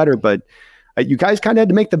class looks better, but you guys kind of had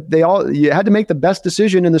to make you had to make the best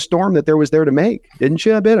decision in the storm that there was there to make, didn't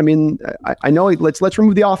you? A bit. I mean, I know let's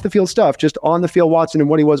remove the off the field stuff, just on the field Watson and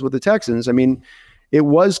what he was with the Texans. I mean, it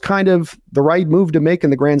was kind of the right move to make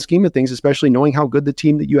in the grand scheme of things, especially knowing how good the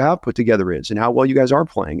team that you have put together is and how well you guys are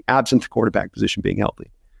playing, absent the quarterback position being healthy.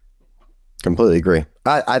 Completely agree.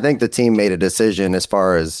 I think the team made a decision as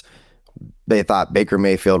far as they thought Baker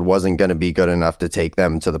Mayfield wasn't going to be good enough to take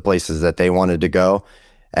them to the places that they wanted to go.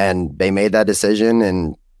 And they made that decision.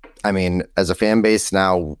 And I mean, as a fan base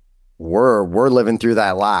now, we're living through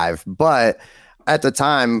that live. But at the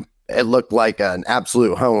time, it looked like an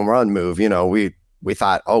absolute home run move. We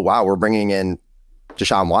thought, oh, wow, we're bringing in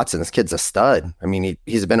Deshaun Watson. This kid's a stud. I mean,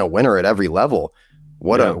 he's been a winner at every level.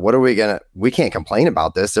 What are we we can't complain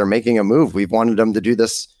about this. They're making a move. We've wanted them to do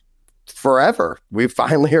this forever. We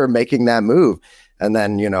finally are making that move. And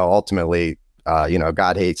then, ultimately,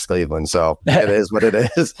 God hates Cleveland. So it is what it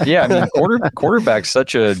is. Yeah. I mean, quarterback's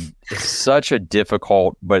such a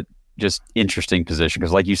difficult, but just interesting position.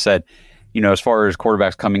 Because like you said, as far as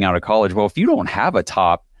quarterbacks coming out of college, well, if you don't have a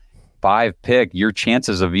top 5 pick, your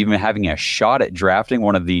chances of even having a shot at drafting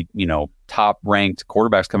one of the, top ranked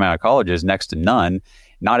quarterbacks coming out of college is next to none.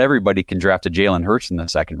 Not everybody can draft a Jalen Hurts in the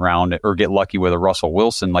second round or get lucky with a Russell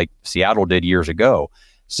Wilson like Seattle did years ago.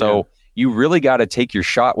 So you really got to take your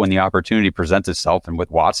shot when the opportunity presents itself. And with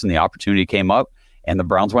Watson, the opportunity came up and the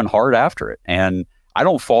Browns went hard after it. And I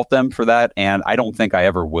don't fault them for that. And I don't think I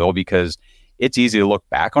ever will, because it's easy to look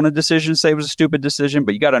back on a decision and say it was a stupid decision,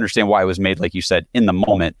 but you got to understand why it was made, like you said, in the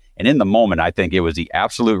moment. And in the moment, I think it was the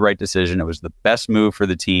absolute right decision. It was the best move for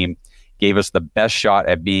the team, gave us the best shot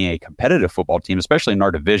at being a competitive football team, especially in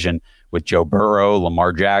our division with Joe Burrow,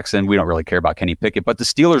 Lamar Jackson. We don't really care about Kenny Pickett, but the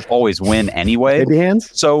Steelers always win anyway. Baby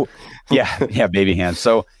hands? So, yeah, baby hands.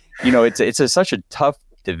 So, it's such a tough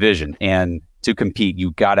division. And to compete,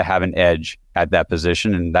 you got to have an edge at that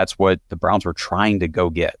position. And that's what the Browns were trying to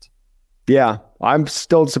go get. Yeah, I'm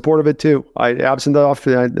still in support of it too. I don't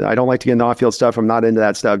like to get in the off-field stuff. I'm not into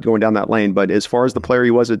that stuff, going down that lane. But as far as the player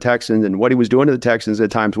he was at Texans and what he was doing to the Texans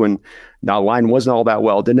at times when the line wasn't all that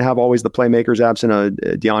well, didn't have always the playmakers, absent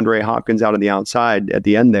DeAndre Hopkins out on the outside at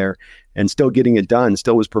the end there, and still getting it done,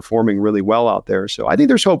 still was performing really well out there. So I think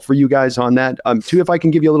there's hope for you guys on that. Too, if I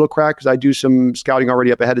can give you a little crack, because I do some scouting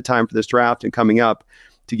already up ahead of time for this draft and coming up,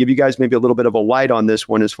 to give you guys maybe a little bit of a light on this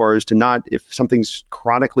one, as far as to not, if something's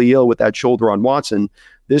chronically ill with that shoulder on Watson,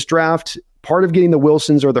 this draft, part of getting the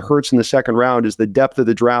Wilsons or the Hurts in the second round is the depth of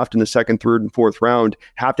the draft in the second, third, and fourth round.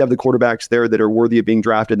 Have to have the quarterbacks there that are worthy of being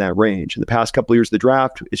drafted in that range. In the past couple of years of the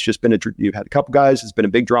draft, it's just been you've had a couple guys, it's been a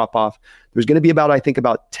big drop off. There's going to be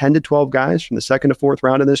about 10 to 12 guys from the second to fourth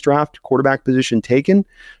round in this draft, quarterback position taken,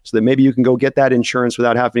 so that maybe you can go get that insurance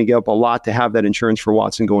without having to give up a lot to have that insurance for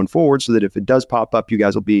Watson going forward, so that if it does pop up, you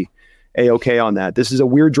guys will be A-okay on that. This is a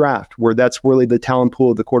weird draft where that's really the talent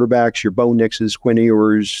pool of the quarterbacks, your Bo Nixes, Quinn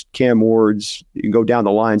Ewers, Cam Wards, you can go down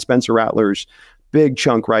the line, Spencer Rattlers, big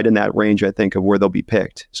chunk right in that range, I think, of where they'll be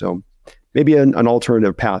picked. So maybe an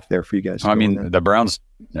alternative path there for you guys. I mean, the Browns,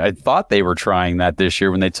 I thought they were trying that this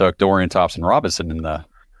year when they took Dorian Thompson-Robinson in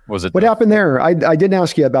what happened there? I didn't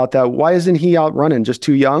ask you about that. Why isn't he out running? Just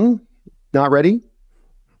too young? Not ready?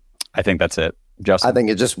 I think that's it. Justin? I think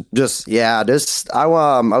it I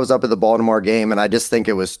was up at the Baltimore game, and I just think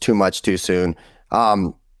it was too much too soon.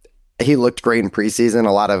 He looked great in preseason.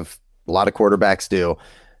 A lot of A lot of quarterbacks do.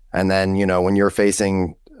 And then, when you're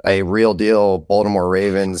facing a real deal Baltimore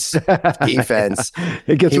Ravens defense,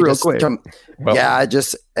 it gets real quick. I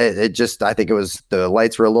think it was the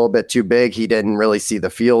lights were a little bit too big. He didn't really see the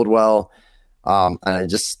field well. And how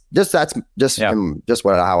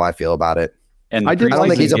I feel about it. And I don't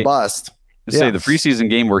think he's a bust. The preseason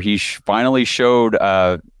game where he finally showed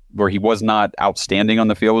where he was not outstanding on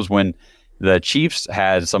the field was when the Chiefs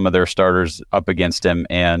had some of their starters up against him,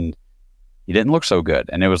 and he didn't look so good.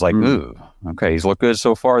 And it was like, ooh, okay, he's looked good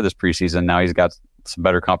so far this preseason. Now he's got some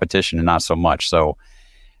better competition and not so much. So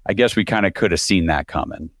I guess we kind of could have seen that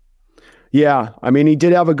coming. Yeah. I mean, he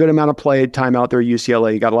did have a good amount of play time out there at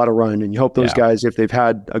UCLA. He got a lot of run, and you hope those guys, if they've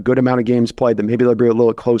had a good amount of games played, then maybe they'll be a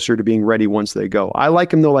little closer to being ready once they go. I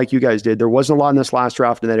like him though, like you guys did. There wasn't a lot in this last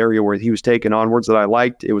draft in that area where he was taken onwards that I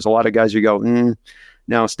liked. It was a lot of guys you go,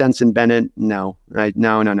 no, Stenson Bennett, no.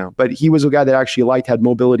 But he was a guy that actually liked, had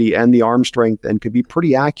mobility and the arm strength, and could be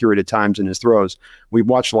pretty accurate at times in his throws. We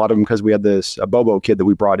watched a lot of him because we had this Bobo kid that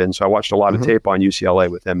we brought in. So I watched a lot of tape on UCLA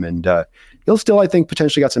with him, and he'll still, I think,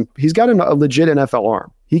 potentially he's got a legit NFL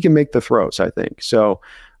arm. He can make the throws, I think. So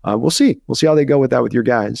we'll see. We'll see how they go with that with your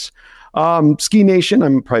guys. Ski Nation,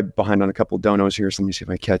 I'm probably behind on a couple of donos here, so let me see if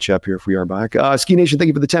I catch up here if we are back. Ski Nation, thank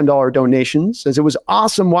you for the $10 donations. Says it was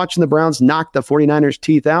awesome watching the Browns knock the 49ers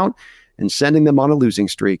teeth out and sending them on a losing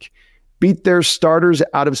streak. Beat their starters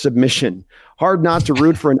out of submission. Hard not to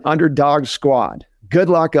root for an underdog squad. Good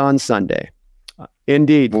luck on Sunday.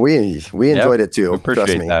 Indeed. We enjoyed it too.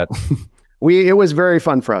 Appreciate that. It was very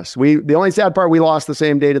fun for us. The only sad part, we lost the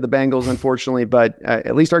same day to the Bengals, unfortunately, but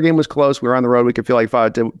at least our game was close. We were on the road. We could feel like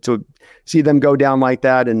fun to see them go down like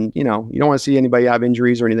that. And, you don't want to see anybody have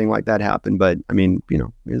injuries or anything like that happen. But I mean, it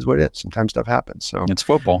is what it is. Sometimes stuff happens. So it's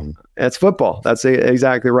football. It's football. That's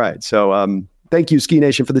exactly right. So thank you, Ski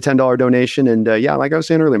Nation, for the $10 donation. And like I was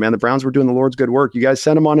saying earlier, man, the Browns were doing the Lord's good work. You guys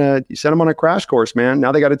sent them on a crash course, man.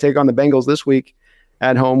 Now they got to take on the Bengals this week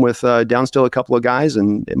at home with down still a couple of guys,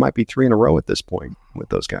 and it might be 3 in a row at this point with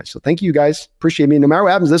those guys. So thank you guys. Appreciate me. No matter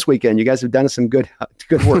what happens this weekend, you guys have done some good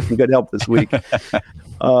work and good help this week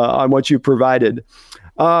on what you provided.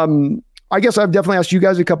 I guess I've definitely asked you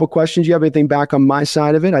guys a couple of questions. You have anything back on my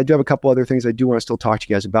side of it? I do have a couple other things I do want to still talk to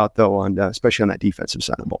you guys about, though, especially on that defensive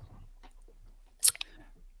side of the ball.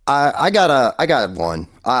 I got one.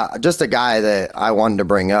 Just a guy that I wanted to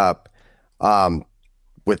bring up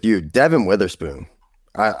with you, Devin Witherspoon.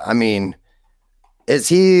 I mean, is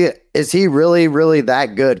he really, really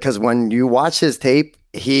that good? Because when you watch his tape,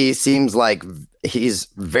 he seems like he's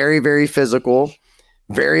very, very physical,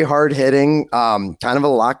 very hard hitting, kind of a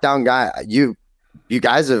lockdown guy. You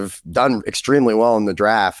guys have done extremely well in the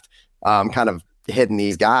draft, kind of hitting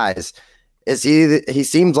these guys. He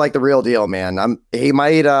seems like the real deal, man. He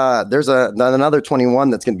might. There's another 21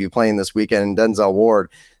 that's going to be playing this weekend, Denzel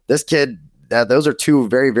Ward. This kid. Those are two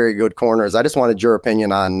very, very good corners. I just wanted your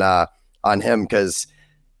opinion on him because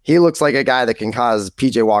he looks like a guy that can cause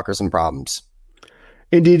PJ Walker some problems.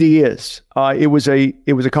 Indeed, he is. It was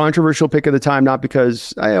a controversial pick at the time, not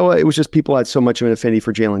because it was just people had so much of an affinity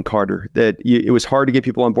for Jalen Carter that it was hard to get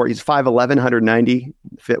people on board. He's 5'11", 190.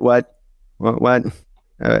 Fit what?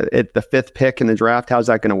 At the 5th pick in the draft, how's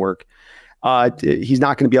that going to work? He's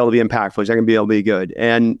not going to be able to be impactful. He's not going to be able to be good.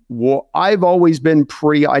 And I've always been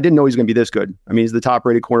I didn't know he was going to be this good. I mean, he's the top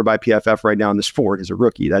rated corner by PFF right now in this sport as a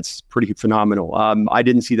rookie. That's pretty phenomenal. I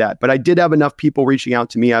didn't see that, but I did have enough people reaching out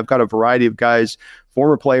to me. I've got a variety of guys,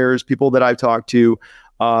 former players, people that I've talked to.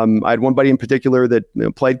 I had one buddy in particular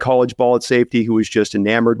that played college ball at safety who was just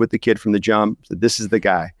enamored with the kid from the jump. So this is the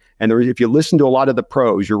guy. And if you listen to a lot of the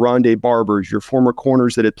pros, your Rondé Barbers, your former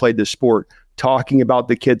corners that had played this sport, talking about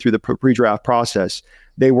the kid through the pre-draft process,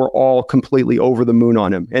 they were all completely over the moon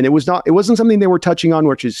on him. And it wasn't something they were touching on,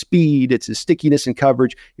 which is speed. It's his stickiness and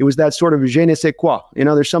coverage. It was that sort of je ne sais quoi.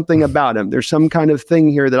 There's something about him. There's some kind of thing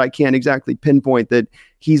here that I can't exactly pinpoint that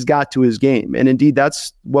he's got to his game. And indeed,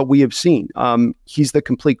 that's what we have seen. He's the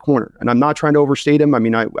complete corner. And I'm not trying to overstate him. I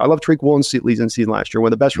mean, I love Tariq Woolen's season last year, one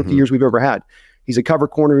of the best rookie years we've ever had. He's a cover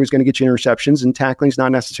corner who's going to get you interceptions, and tackling's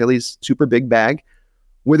not necessarily his super big bag.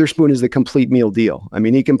 Witherspoon is the complete meal deal. I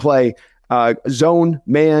mean, he can play zone,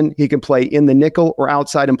 man. He can play in the nickel or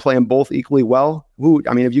outside and play them both equally well. Whose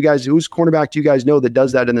cornerback do you guys know that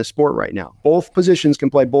does that in the sport right now? Both positions can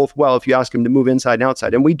play both well if you ask him to move inside and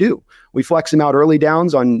outside. And we do. We flex him out early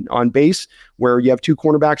downs on base where you have 2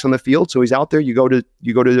 cornerbacks on the field. So he's out there. You go to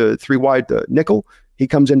the 3 wide nickel. He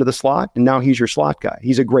comes into the slot, and now he's your slot guy.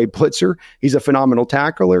 He's a great blitzer. He's a phenomenal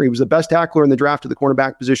tackler. He was the best tackler in the draft of the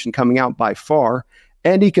cornerback position coming out by far.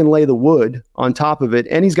 and he can lay the wood on top of it.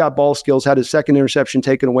 And he's got ball skills, had his second interception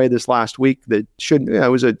taken away this last week. That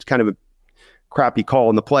it was a kind of a crappy call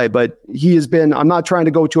in the play, but he has been, I'm not trying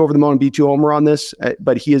to go too over the moon and be too homer on this,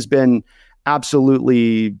 but he has been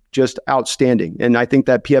absolutely just outstanding. And I think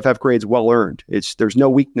that PFF grade's well earned. There's no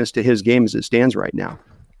weakness to his game as it stands right now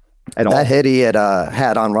at all. That hit he had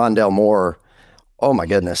on Rondell Moore. Oh my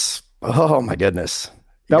goodness.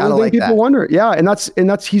 That was the thing people wonder. Yeah. And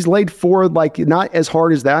that's, he's laid 4, like not as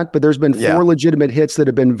hard as that, but there's been 4 legitimate hits that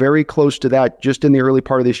have been very close to that just in the early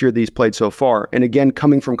part of this year that he's played so far. And again,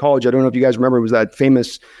 coming from college, I don't know if you guys remember, it was that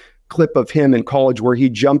famous clip of him in college where he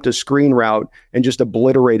jumped a screen route and just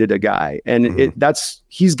obliterated a guy. And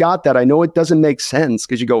he's got that. I know it doesn't make sense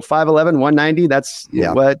because you go 5'11", 190. That's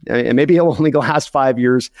what, and maybe he'll only last 5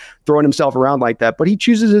 years throwing himself around like that, but he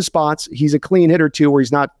chooses his spots. He's a clean hitter too, where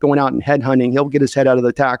he's not going out and head hunting. He'll get his head out of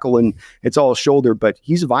the tackle and it's all shoulder, but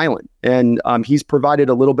he's violent. And he's provided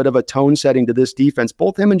a little bit of a tone setting to this defense.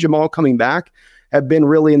 Both him and Jamal coming back have been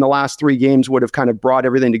really in the last 3 games would have kind of brought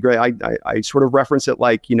everything together. I sort of reference it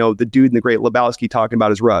like, the dude in the Great Lebowski talking about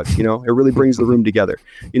his rug, it really brings the room together.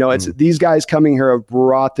 It's these guys coming here have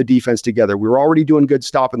brought the defense together. We were already doing good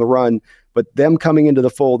stopping the run, but them coming into the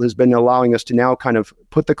fold has been allowing us to now kind of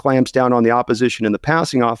put the clamps down on the opposition and the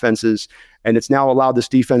passing offenses. And it's now allowed this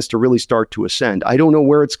defense to really start to ascend. I don't know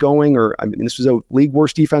where it's going, this was a league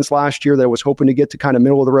worst defense last year that I was hoping to get to kind of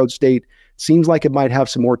middle of the road state. Seems like it might have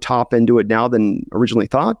some more top into it now than originally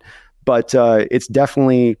thought, but it's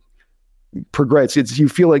definitely progressed. You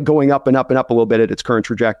feel it going up and up and up a little bit at its current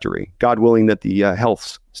trajectory. God willing that the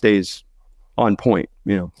health stays on point.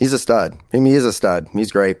 He's a stud. He's a stud.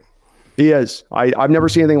 He's great. He is. I've never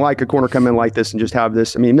seen anything like a corner come in like this and just have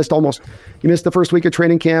this. He missed the first week of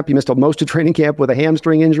training camp. He missed most of training camp with a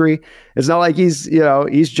hamstring injury. It's not like he's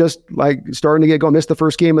just like starting to get going, missed the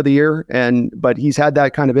first game of the year. But he's had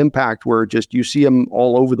that kind of impact where just you see him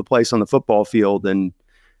all over the place on the football field. And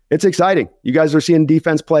it's exciting. You guys are seeing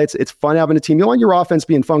defense play. It's fun having a team. You want your offense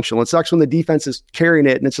being functional. It sucks when the defense is carrying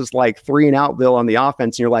it and it's just like 3 and outville on the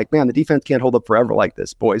offense. And you're like, man, the defense can't hold up forever like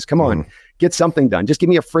this, boys. Come on, get something done. Just give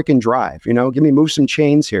me a freaking drive, move some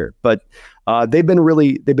chains here. But they've been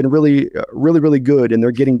really good, and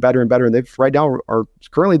they're getting better and better. And they've right now are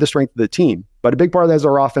currently the strength of the team. But a big part of that is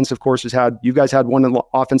our offense, of course, you guys had one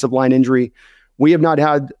offensive line injury. We have not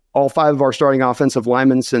had all 5 of our starting offensive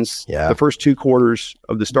linemen since the first 2 quarters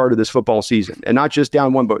of the start of this football season. And not just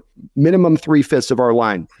down 1, but minimum 3/5 of our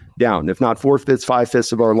line down, if not 4/5,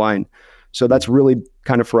 5/5 of our line. So that's really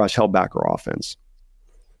kind of for us held back our offense.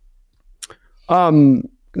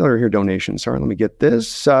 Another here donation. Sorry, let me get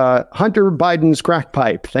this. Hunter Biden's crack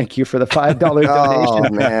pipe. Thank you for the $5 donation. Oh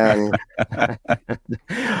man.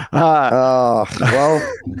 Well,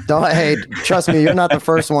 hey, trust me, you're not the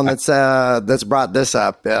first one that's brought this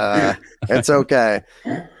up. It's okay.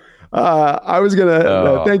 I was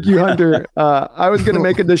gonna thank you, Hunter. I was gonna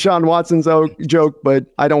make a Deshaun Watson joke, but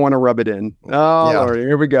I don't want to rub it in. Lord,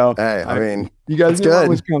 here we go. Hey, you guys knew what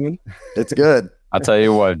was coming. It's good. I'll tell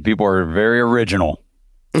you what, people are very original.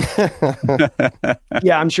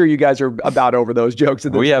 Yeah, I'm sure you guys are about over those jokes.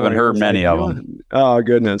 We haven't heard many of them. Oh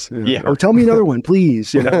goodness. Yeah. Or tell me another one,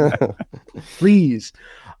 please. Please.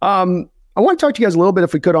 I want to talk to you guys a little bit,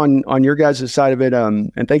 if we could, on your guys' side of it.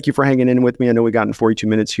 And thank you for hanging in with me. I know we got in 42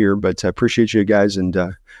 minutes here, but I appreciate you guys. And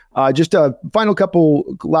just a final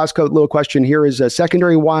little question here is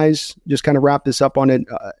secondary wise, just kind of wrap this up on it.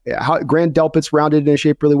 Grant Delpit's rounded in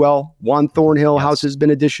shape really well. Juan Thornhill, how's his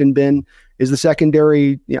been? Is the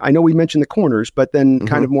secondary, I know we mentioned the corners, but then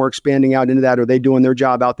kind of more expanding out into that. Are they doing their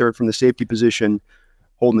job out there from the safety position,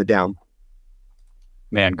 holding it down?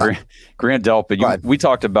 Man, Grant Delpit, we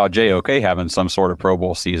talked about JOK having some sort of Pro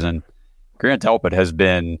Bowl season. Grant Delpit has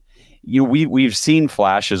been, we've seen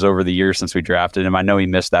flashes over the years since we drafted him. I know he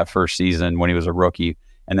missed that first season when he was a rookie.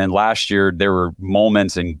 And then last year, there were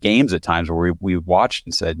moments in games at times where we watched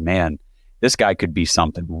and said, man, this guy could be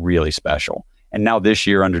something really special. And now this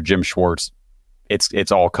year under Jim Schwartz, it's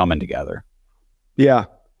all coming together. Yeah.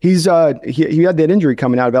 He's he had that injury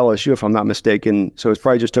coming out of LSU, if I'm not mistaken. So it's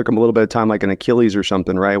probably just took him a little bit of time, like an Achilles or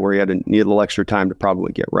something, right? Where he need a little extra time to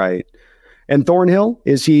probably get right. And Thornhill,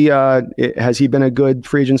 has he been a good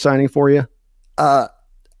free agent signing for you?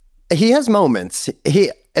 He has moments.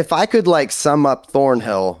 If I could sum up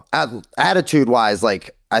Thornhill attitude wise,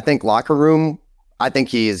 I think locker room, I think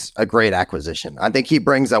he's a great acquisition. I think he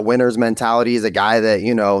brings a winner's mentality. He's a guy that,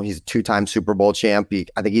 he's a 2-time Super Bowl champ.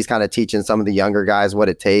 I think he's kind of teaching some of the younger guys what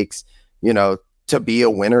it takes, to be a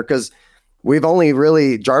winner. Because we've only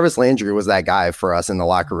really, Jarvis Landry was that guy for us in the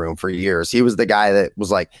locker room for years. He was the guy that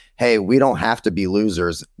was like, hey, we don't have to be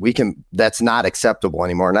losers. That's not acceptable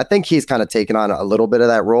anymore. And I think he's kind of taken on a little bit of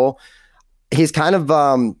that role. He's kind of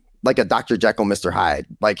like a Dr. Jekyll, Mr. Hyde.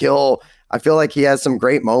 Like I feel like he has some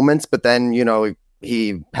great moments, but then,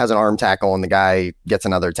 he has an arm tackle and the guy gets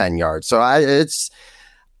another 10 yards. So I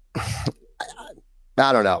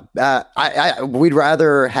don't know. We'd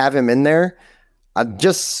rather have him in there.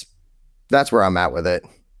 That's where I'm at with it.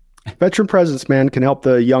 Veteran presence, man, can help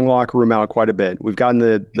the young locker room out quite a bit. We've gotten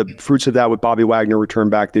the fruits of that with Bobby Wagner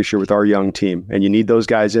return back this year with our young team. And you need those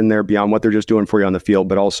guys in there beyond what they're just doing for you on the field,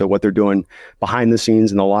 but also what they're doing behind the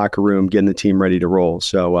scenes in the locker room, getting the team ready to roll.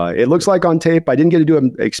 So it looks like on tape, I didn't get to do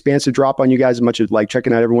an expansive drop on you guys as much as like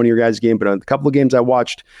checking out every one of your guys' game, but a couple of games I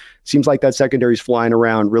watched, seems like that secondary's flying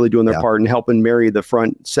around, really doing their part and helping marry the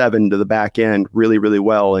front seven to the back end really, really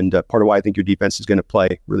well. And part of why I think your defense is going to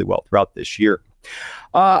play really well throughout this year.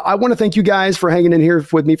 I want to thank you guys for hanging in here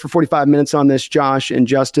with me for 45 minutes on this, Josh and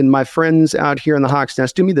Justin. My friends out here in the Hawks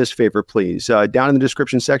Nest, do me this favor, please. Down in the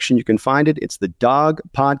description section, you can find it. It's the Dog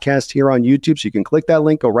Podcast here on YouTube. So you can click that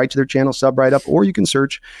link, go right to their channel, sub right up, or you can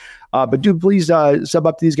search. But do please sub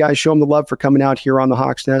up to these guys, show them the love for coming out here on the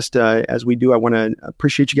Hawks Nest. As we do, I want to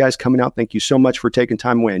appreciate you guys coming out. Thank you so much for taking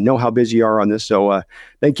time away. I know how busy you are on this. So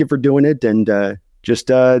thank you for doing it. And I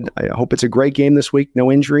hope it's a great game this week.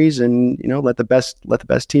 No injuries, and let the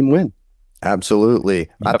best team win. Absolutely.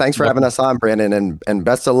 Thanks for having us on, Brandon, and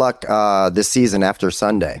best of luck this season after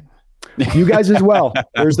Sunday. You guys as well.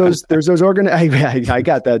 There's those I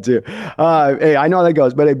got that too. Hey, I know how that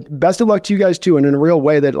goes, but best of luck to you guys too. And in a real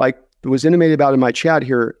way that was intimated about in my chat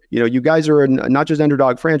here, you guys are not just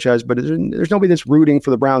underdog franchise, but there's nobody that's rooting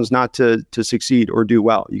for the Browns not to succeed or do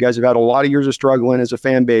well. You guys have had a lot of years of struggling as a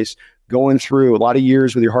fan base, going through a lot of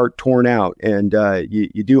years with your heart torn out. And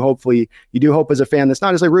you do hope as a fan that's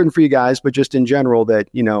not necessarily rooting for you guys, but just in general that,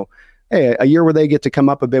 hey, a year where they get to come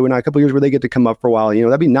up a bit, a couple of years where they get to come up for a while,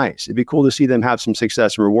 that'd be nice. It'd be cool to see them have some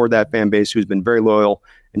success and reward that fan base who's been very loyal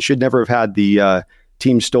and should never have had the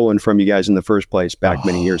team stolen from you guys in the first place back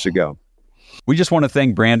many years ago. We just want to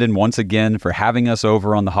thank Brandon once again for having us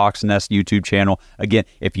over on the Hawks Nest YouTube channel. Again,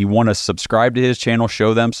 if you want to subscribe to his channel,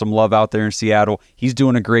 show them some love out there in Seattle. He's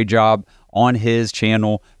doing a great job on his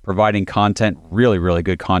channel, providing content, really, really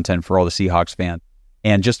good content for all the Seahawks fans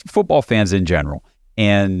and just football fans in general.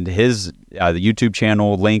 And his the YouTube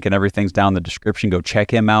channel link and everything's down in the description. Go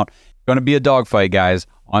check him out. Going to be a dogfight, guys,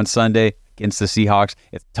 on Sunday against the Seahawks.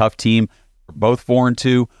 It's a tough team. We're both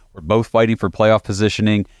 4-2. We're both fighting for playoff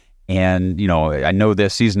positioning. And, I know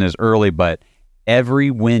this season is early, but every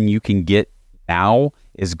win you can get now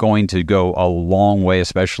is going to go a long way,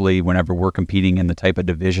 especially whenever we're competing in the type of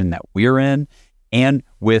division that we're in and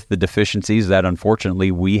with the deficiencies that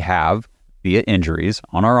unfortunately we have via injuries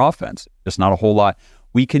on our offense. Just not a whole lot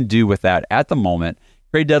we can do with that at the moment.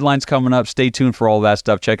 Trade deadline's coming up. Stay tuned for all that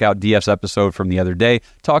stuff. Check out DF's episode from the other day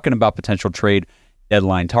talking about potential trade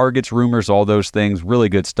deadline targets, rumors, all those things. Really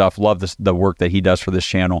good stuff. Love the work that he does for this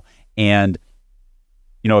channel. And,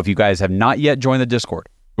 if you guys have not yet joined the Discord,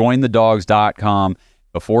 join thedogs.com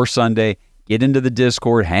before Sunday. Get into the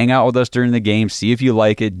Discord, hang out with us during the game, see if you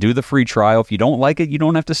like it, do the free trial. If you don't like it, you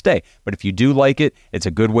don't have to stay. But if you do like it, it's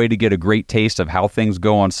a good way to get a great taste of how things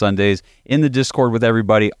go on Sundays in the Discord with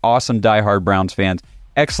everybody. Awesome diehard Browns fans,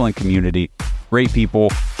 excellent community, great people,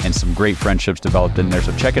 and some great friendships developed in there.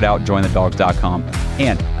 So check it out, jointhedogs.com.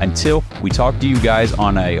 And until we talk to you guys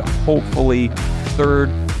on a hopefully third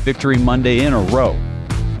Victory Monday in a row,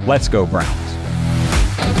 let's go Browns.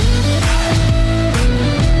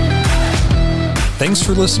 Thanks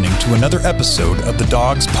for listening to another episode of the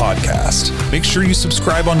Dogs Podcast. Make sure you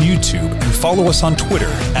subscribe on YouTube and follow us on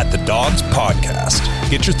Twitter at The Dogs Podcast.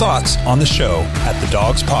 Get your thoughts on the show at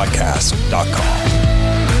thedogspodcast.com.